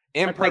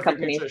 my Imperfect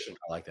company. Nutrition.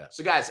 I like that.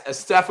 So guys, a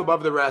step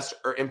above the rest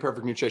or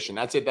imperfect nutrition.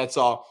 That's it. That's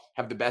all.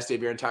 Have the best day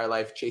of your entire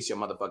life. Chase your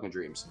motherfucking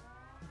dreams.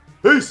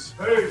 Peace.